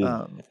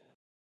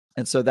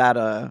 and so that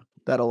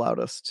allowed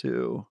us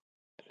to.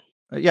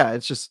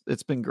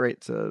 It's been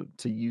great to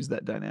use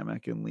that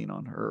dynamic and lean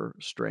on her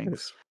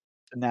strengths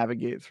to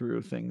navigate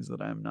through things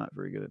that I'm not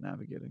very good at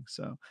navigating.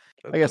 So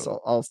I guess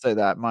I'll say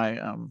that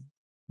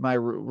my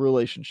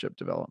relationship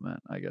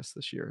development, I guess,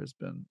 this year has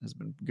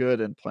been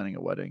good, and planning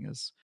a wedding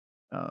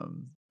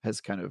has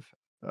kind of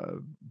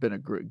been a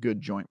good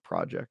joint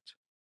project.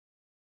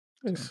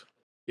 So,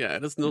 yeah,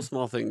 it is no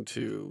small thing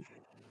to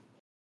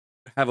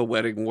have a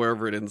wedding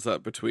wherever it ends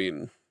up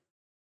between,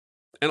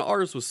 and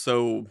ours was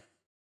so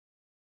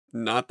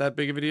not that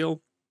big of a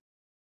deal.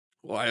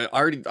 Well,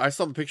 I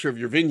saw the picture of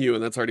your venue,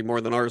 and that's already more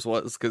than ours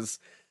was, because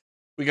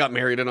we got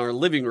married in our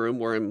living room,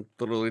 where I'm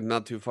literally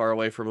not too far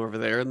away from over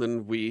there. And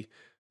then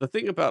the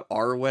thing about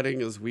our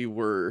wedding is we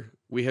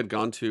had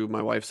gone to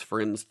my wife's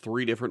friends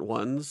 3 different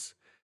ones,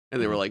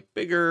 and they were like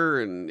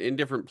bigger and in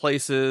different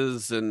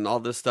places and all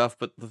this stuff.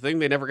 But the thing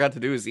they never got to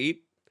do is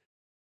eat.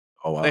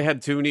 Oh, wow. They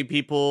had too many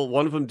people.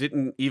 One of them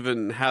didn't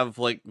even have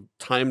like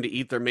time to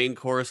eat their main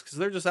course because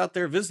they're just out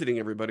there visiting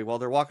everybody while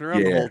they're walking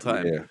around the whole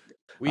time. Yeah.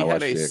 We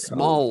had a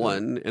small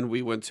one, and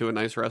we went to a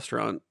nice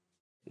restaurant,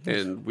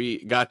 and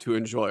we got to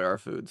enjoy our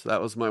food. So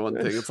that was my one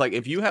thing. It's like,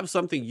 if you have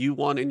something you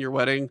want in your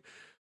wedding,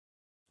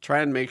 try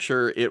and make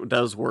sure it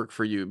does work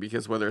for you,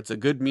 because whether it's a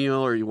good meal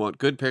or you want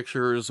good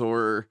pictures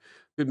or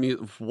good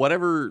meal,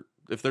 whatever,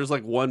 if there's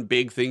like one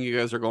big thing you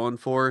guys are going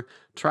for,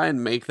 try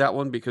and make that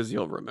one, because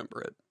you'll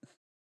remember it.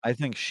 I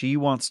think she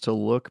wants to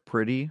look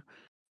pretty,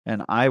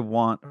 and I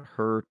want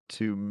her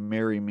to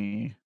marry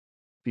me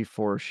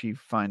before she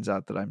finds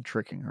out that I'm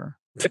tricking her.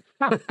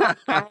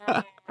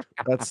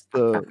 That's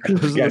lock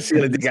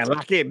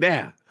it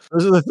down.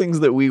 Those are the things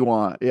that we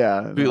want.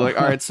 Yeah. Be like,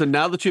 all right, so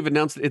now that you've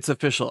announced it, it's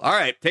official. All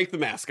right, take the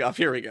mask off.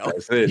 Here we go.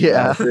 That's it.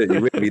 Yeah. That's it.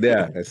 You're with me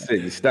there. That's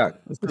it. You're stuck.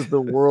 This is the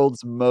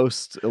world's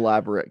most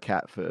elaborate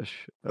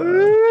catfish.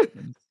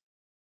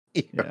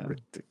 Yeah.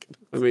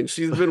 I mean,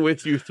 she's been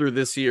with you through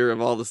this year of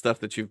all the stuff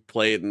that you've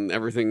played and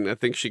everything. I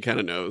think she kind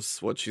of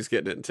knows what she's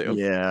getting into.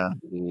 Yeah,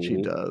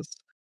 she does.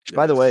 Yes.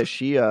 By the way,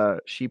 she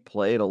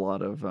played a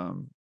lot of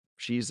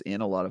she's in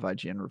a lot of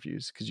IGN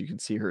reviews, because you can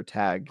see her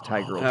tag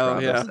Girl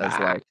Travis as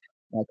like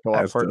my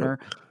co-op partner.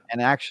 Dope.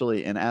 And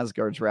actually in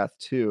Asgard's Wrath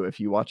 2, if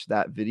you watch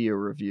that video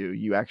review,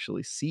 you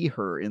actually see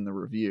her in the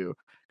review,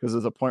 because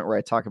there's a point where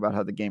I talk about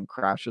how the game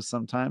crashes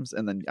sometimes,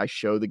 and then I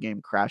show the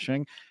game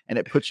crashing, and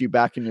it puts you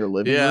back in your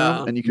living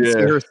room, and you can see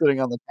her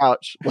sitting on the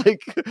couch,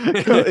 like,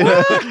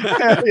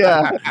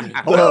 yeah.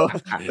 So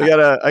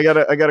I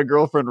got a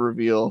girlfriend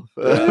reveal,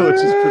 which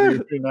is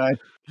pretty nice.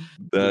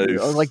 Nice.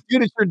 I was like,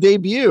 dude, it's your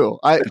debut.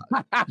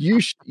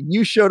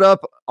 You showed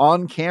up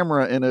on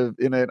camera in an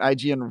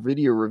IGN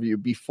video review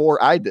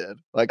before I did.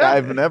 Like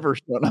I've never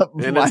shown up,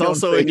 and it's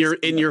also in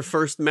your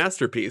first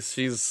masterpiece.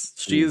 She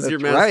is your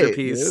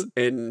masterpiece,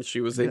 right, and she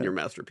was in your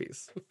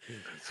masterpiece.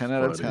 10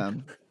 out of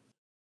 10.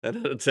 10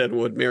 out of 10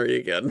 would marry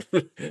again.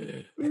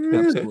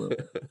 Absolutely.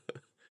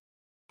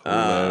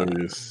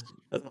 Hilarious.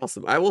 That's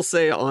awesome. I will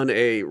say on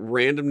a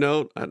random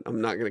note,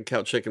 I'm not going to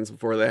count chickens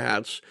before they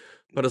hatch,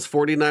 but as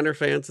 49er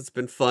fans, it's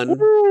been fun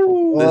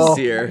this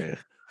year.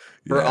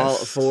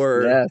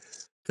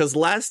 Because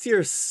last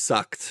year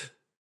sucked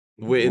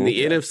in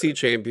the NFC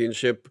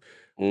Championship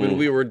when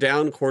we were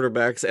down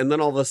quarterbacks, and then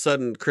all of a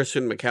sudden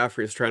Christian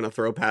McCaffrey is trying to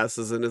throw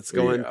passes, and it's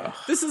going,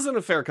 this isn't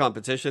a fair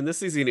competition.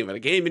 This isn't even a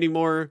game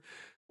anymore.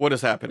 What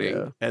is happening?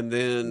 Yeah. And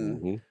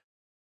then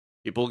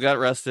people got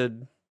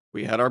rested.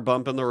 We had our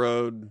bump in the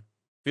road.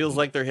 Feels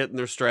like they're hitting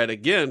their stride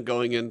again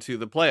going into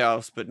the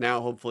playoffs, but now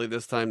hopefully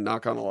this time,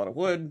 knock on a lot of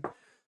wood,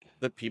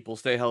 that people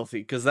stay healthy.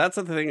 Because that's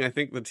the thing I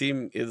think the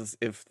team is,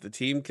 if the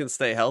team can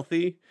stay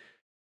healthy,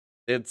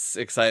 it's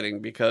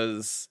exciting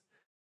because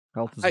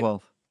health is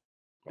wealth.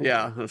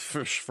 Yeah,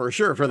 for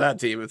sure. For that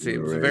team, it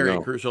seems very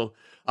crucial.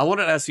 I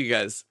wanted to ask you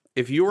guys,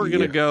 if you were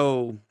going to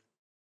go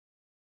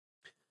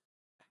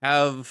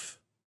have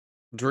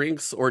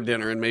drinks or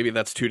dinner, and maybe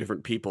that's two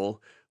different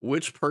people,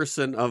 which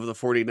person of the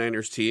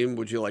 49ers team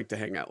would you like to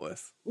hang out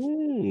with?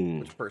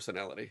 Which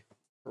personality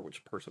or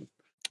which person?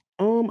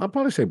 I'd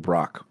probably say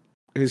Brock.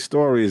 His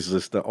story is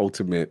just the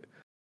ultimate,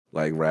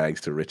 like,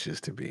 rags to riches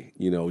to me.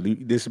 You know,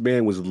 this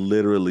man was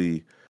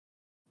literally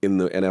in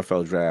the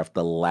NFL draft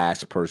the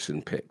last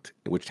person picked,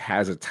 which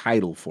has a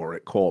title for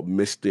it called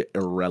Mr.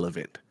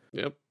 Irrelevant.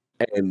 Yep.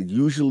 And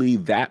usually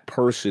that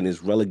person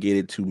is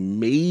relegated to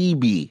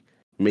maybe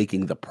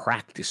making the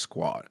practice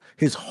squad.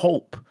 His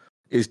hope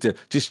is to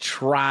just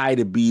try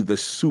to be the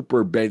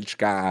super bench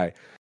guy,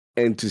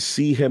 and to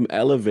see him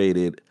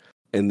elevated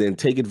and then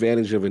take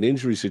advantage of an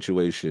injury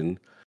situation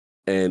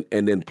and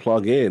then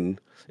plug in.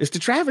 It's the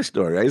Travis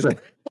story, right?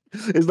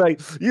 It's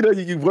like, you know,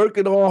 you're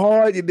working all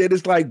hard, and then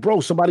it's like, bro,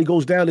 somebody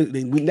goes down,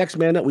 and we next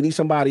man up, we need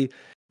somebody.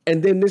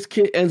 And then this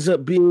kid ends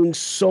up being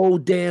so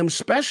damn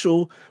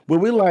special where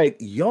we're like,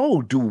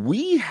 yo, do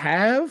we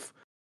have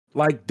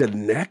like the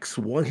next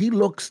one? He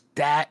looks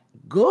that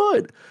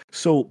good.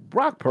 So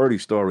Brock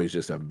Purdy's story is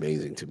just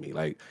amazing to me.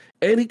 Like,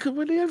 and he could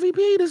win the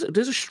MVP.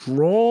 There's a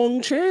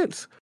strong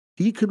chance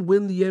he could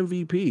win the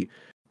MVP.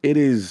 It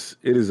is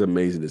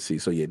amazing to see.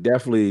 So yeah,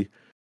 definitely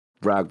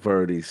Brock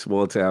Purdy,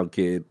 small town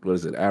kid. What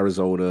is it?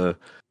 Arizona.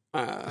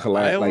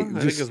 Iowa, I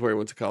think is where he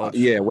went to college.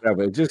 Yeah,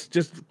 whatever. Just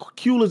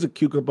cool as a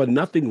cucumber.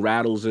 Nothing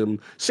rattles him.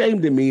 Same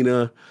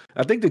demeanor.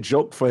 I think the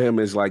joke for him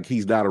is like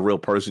he's not a real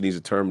person. He's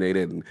a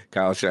Terminator, and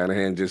Kyle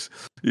Shanahan just,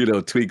 you know,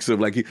 tweaks him.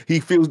 Like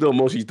he feels no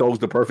emotion. He throws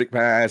the perfect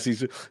pass. He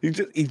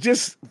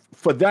just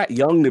for that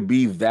young to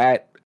be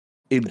that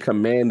in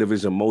command of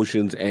his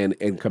emotions and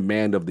in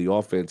command of the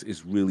offense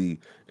is really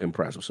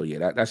impressive. So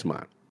yeah, that's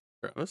mine.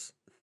 Travis?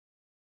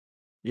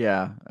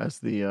 Yeah,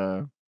 as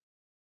a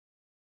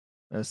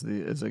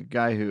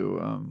guy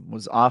who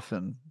was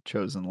often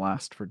chosen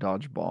last for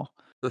dodgeball,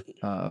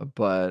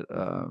 but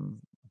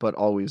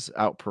always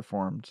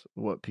outperformed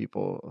what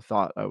people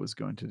thought I was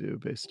going to do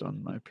based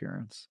on my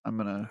appearance. I'm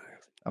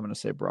gonna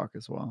say Brock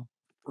as well.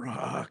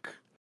 Brock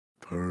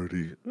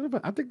Purdy.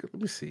 I think,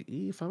 let me see.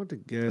 If I were to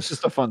guess, it's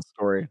just a fun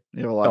story.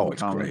 You have a lot in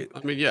common. Great. I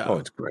mean, yeah. Oh,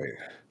 it's great.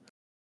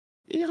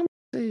 Yeah, I'm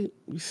gonna say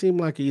you seem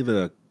like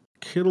either a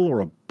Kittle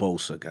or a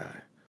Bosa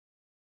guy.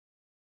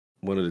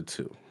 One of the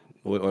two.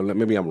 Or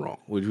maybe I'm wrong.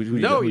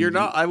 You're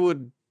not.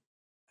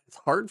 It's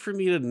hard for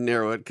me to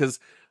narrow it because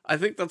I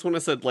think that's when I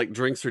said like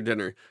drinks or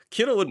dinner.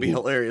 Kittle would be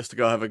hilarious to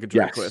go have a good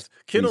drink with.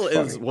 Kittle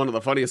is one of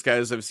the funniest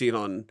guys I've seen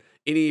on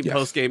any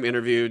post-game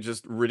interview.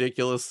 Just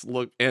ridiculous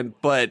look,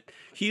 but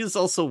he is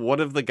also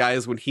one of the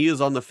guys when he is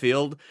on the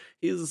field.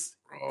 His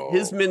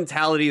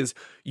mentality is,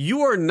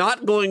 you are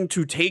not going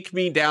to take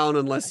me down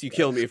unless you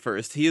kill me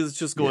first. He is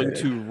just going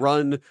to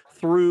run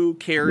through,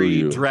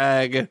 carry,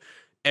 drag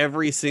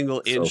every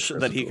single inch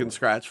that he can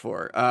scratch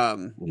for.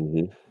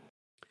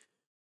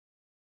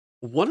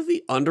 One of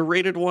the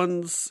underrated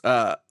ones,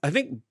 I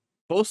think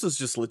Bosa's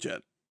just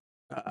legit.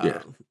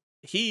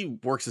 He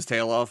works his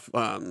tail off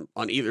on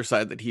either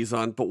side that he's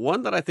on, but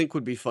one that I think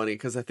would be funny,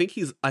 because I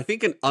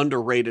think an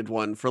underrated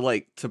one for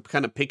like to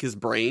kind of pick his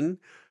brain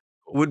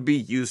would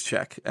be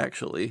Juszczyk,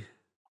 actually.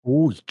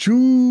 Oh,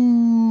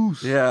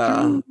 Juice!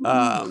 Yeah.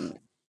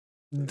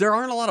 There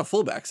aren't a lot of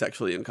fullbacks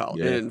actually in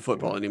college in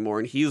football anymore,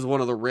 and he's one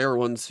of the rare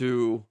ones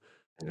who,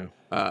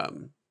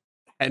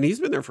 and he's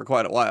been there for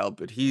quite a while.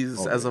 But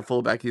as a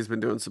fullback, he's been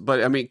doing some.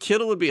 But I mean,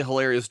 Kittle would be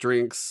hilarious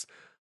drinks.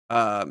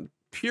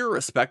 Pure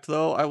respect,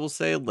 though, I will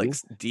say, like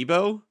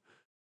Debo.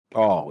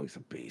 Oh, he's a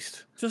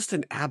beast. Just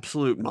an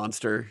absolute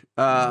monster.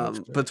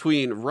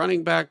 Between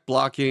running back,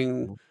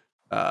 blocking,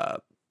 I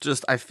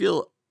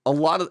feel a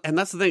lot of, and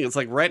that's the thing. It's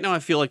like right now, I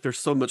feel like there's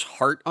so much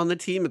heart on the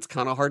team. It's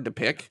kind of hard to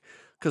pick,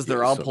 because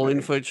they're all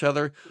pulling for each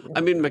other.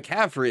 I mean,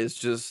 McCaffrey is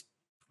just,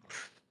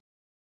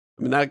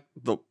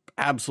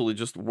 absolutely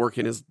just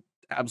working his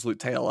absolute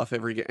tail off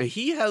every game. And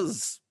he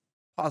has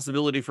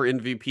possibility for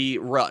MVP.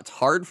 It's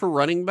hard for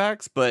running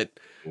backs, but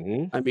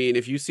I mean,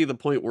 if you see the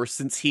point where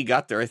since he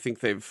got there, I think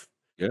they've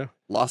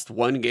lost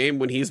one game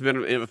when he's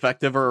been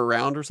effective or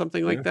around or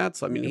something like that.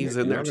 So I mean, he's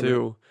in there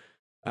too.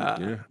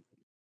 I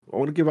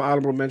want to give an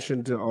honorable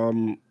mention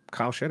to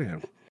Kyle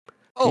Shanahan.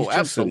 Oh,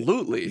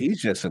 absolutely. He's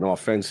just an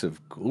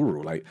offensive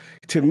guru. Like,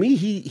 to me,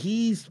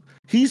 he's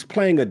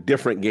playing a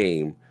different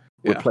game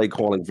with play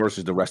calling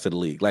versus the rest of the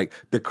league. Like,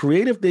 the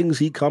creative things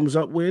he comes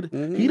up with,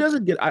 he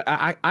doesn't get.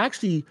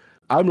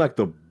 I'm like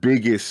the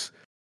biggest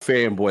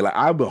fanboy. Like,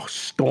 I'm a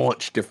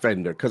staunch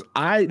defender because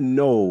I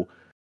know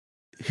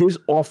his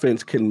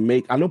offense can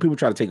make. I know people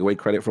try to take away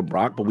credit from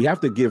Brock, but we have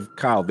to give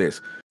Kyle this.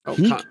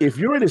 If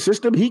you're in the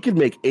system, he can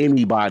make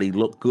anybody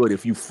look good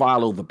if you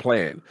follow the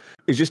plan.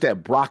 It's just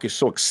that Brock is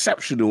so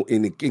exceptional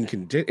in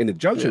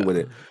conjunction with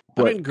it.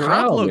 But I mean,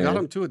 Garoppolo got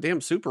him to a damn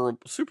Super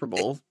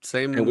Bowl.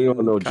 Same, and we all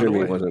know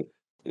Jimmy wasn't.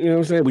 You know what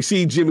I'm saying? We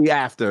see Jimmy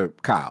after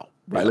Kyle,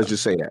 right? Let's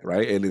just say that,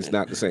 right? And it's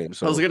not the same.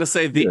 So I was gonna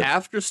say the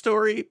after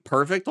story,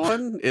 perfect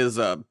one is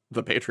the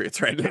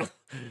Patriots right now.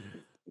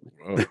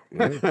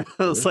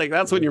 It's like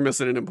that's when you're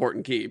missing an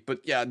important key.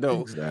 But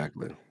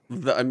exactly.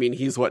 I mean,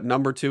 he's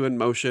number 2 in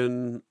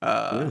motion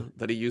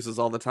that he uses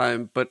all the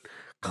time, but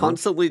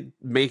constantly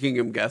making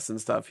him guess and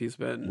stuff. He's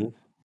been.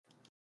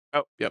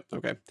 Oh, yep.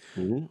 Okay.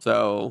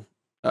 So,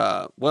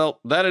 well,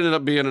 that ended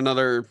up being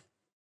about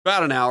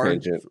an hour.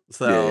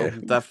 So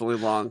definitely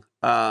long.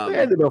 They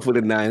ended off with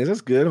the Niners.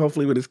 That's good.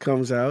 Hopefully, when this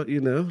comes out,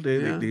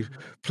 they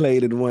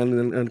played in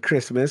one on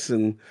Christmas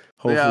and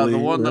hopefully. Yeah, the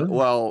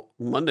one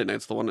Monday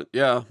night's the one.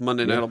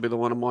 Monday night will be the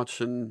one I'm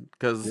watching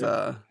because.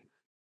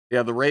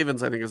 The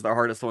Ravens, I think, is the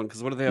hardest one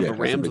because what do they have? The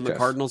Rams and the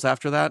Cardinals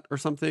after that or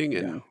something?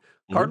 And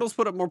Cardinals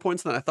put up more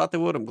points than I thought they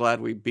would. I'm glad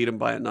we beat them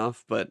by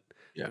enough. But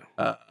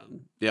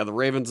the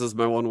Ravens is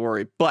my one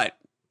worry. But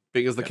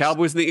because the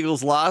Cowboys and the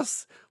Eagles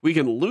lost, we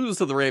can lose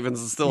to the Ravens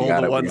and still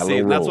hold the 1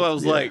 seed. That's why I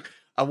was like,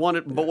 I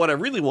wanted, but what I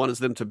really want is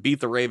them to beat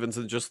the Ravens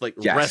and just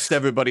rest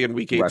everybody in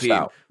week 18. Rest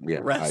out. Yeah,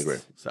 rest. I agree.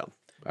 So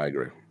I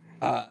agree.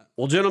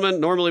 Well, gentlemen,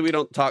 normally we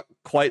don't talk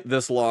quite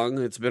this long.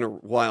 It's been a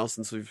while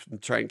since we've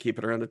tried and keep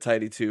it around a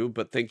tidy 2,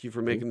 but thank you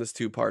for making this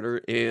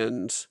 2-parter.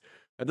 And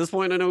at this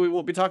point, I know we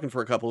won't be talking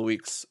for a couple of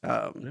weeks.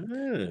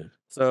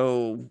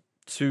 So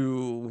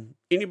to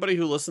anybody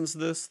who listens to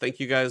this, thank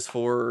you guys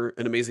for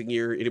an amazing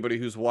year. Anybody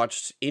who's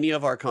watched any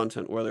of our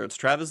content, whether it's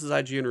Travis's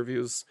IG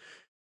interviews,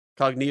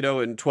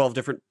 Cognito in 12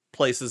 different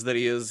places that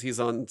he's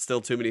on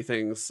Still Too Many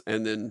Things,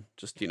 and then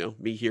just,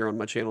 me here on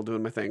my channel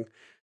doing my thing.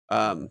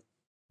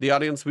 The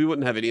audience, we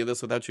wouldn't have any of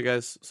this without you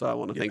guys. So I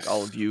want to thank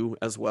all of you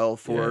as well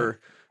for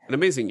an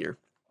amazing year.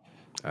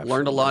 Absolutely.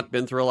 Learned a lot,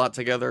 been through a lot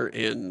together,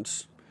 and,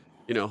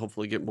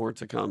 hopefully get more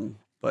to come.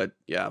 But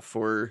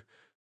for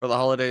the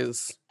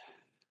holidays,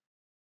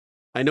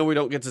 I know we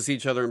don't get to see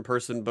each other in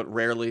person, but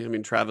rarely. I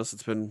mean, Travis,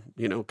 it's been,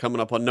 coming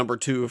up on number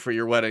 2 for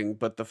your wedding.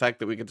 But the fact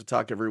that we get to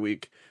talk every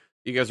week,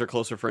 you guys are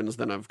closer friends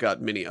than I've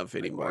got many of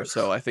anymore. Likewise.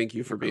 So I thank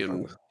you for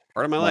being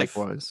part of my life.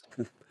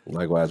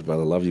 Likewise,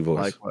 brother. Love you, boys.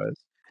 Likewise.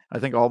 I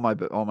think all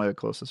my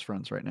closest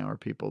friends right now are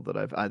people that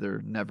I've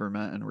either never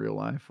met in real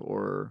life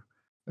or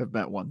have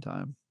met one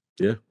time.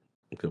 Yeah,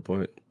 good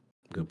point.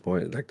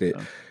 Like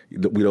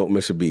we don't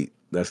miss a beat.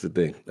 That's the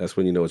thing. That's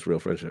when you know it's real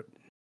friendship.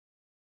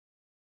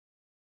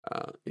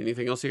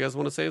 Anything else you guys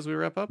want to say as we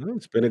wrap up? No,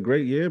 it's been a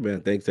great year,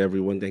 man. Thanks to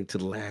everyone. Thanks to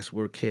the Last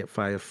Word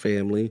Campfire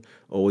family.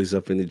 Always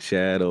up in the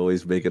chat,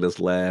 always making us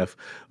laugh,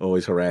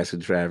 always harassing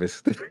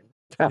Travis.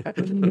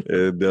 And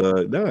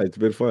it's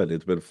been fun.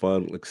 It's been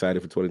fun. Excited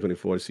for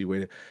 2024 to see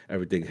where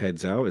everything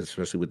heads out,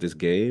 especially with this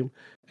game.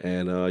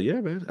 And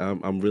man,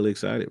 I'm really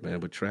excited, man.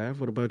 But Trav,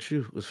 what about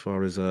you as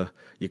far as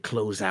your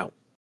close out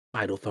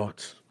final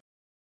thoughts?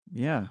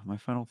 Yeah, my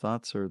final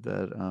thoughts are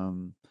that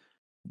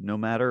no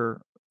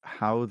matter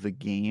how the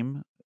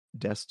game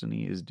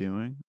Destiny is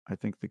doing, I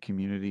think the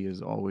community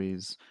is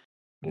always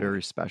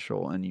very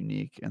special and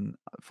unique. And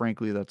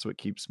frankly, that's what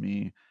keeps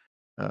me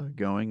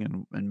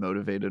going and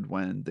motivated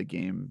when the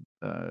game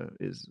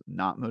is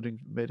not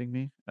motivating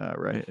me,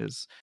 right?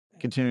 Is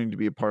continuing to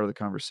be a part of the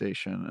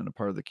conversation and a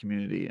part of the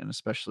community, and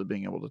especially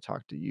being able to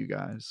talk to you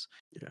guys.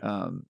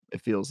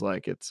 It feels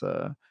like it's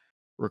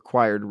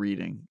required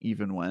reading,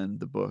 even when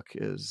the book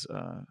is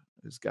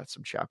got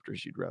some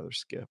chapters you'd rather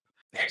skip.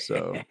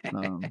 So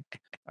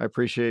I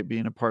appreciate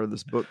being a part of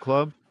this book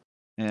club,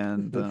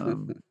 and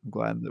I'm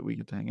glad that we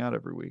get to hang out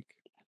every week.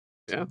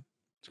 Yeah,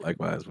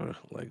 likewise, bro.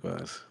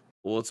 Likewise.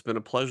 Well, it's been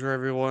a pleasure,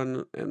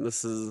 everyone, and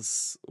this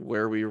is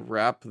where we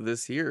wrap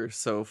this year.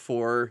 So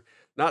for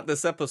not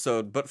this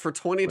episode, but for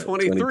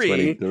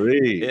 2023,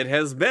 it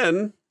has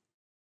been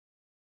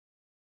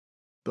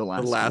the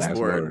last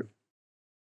word.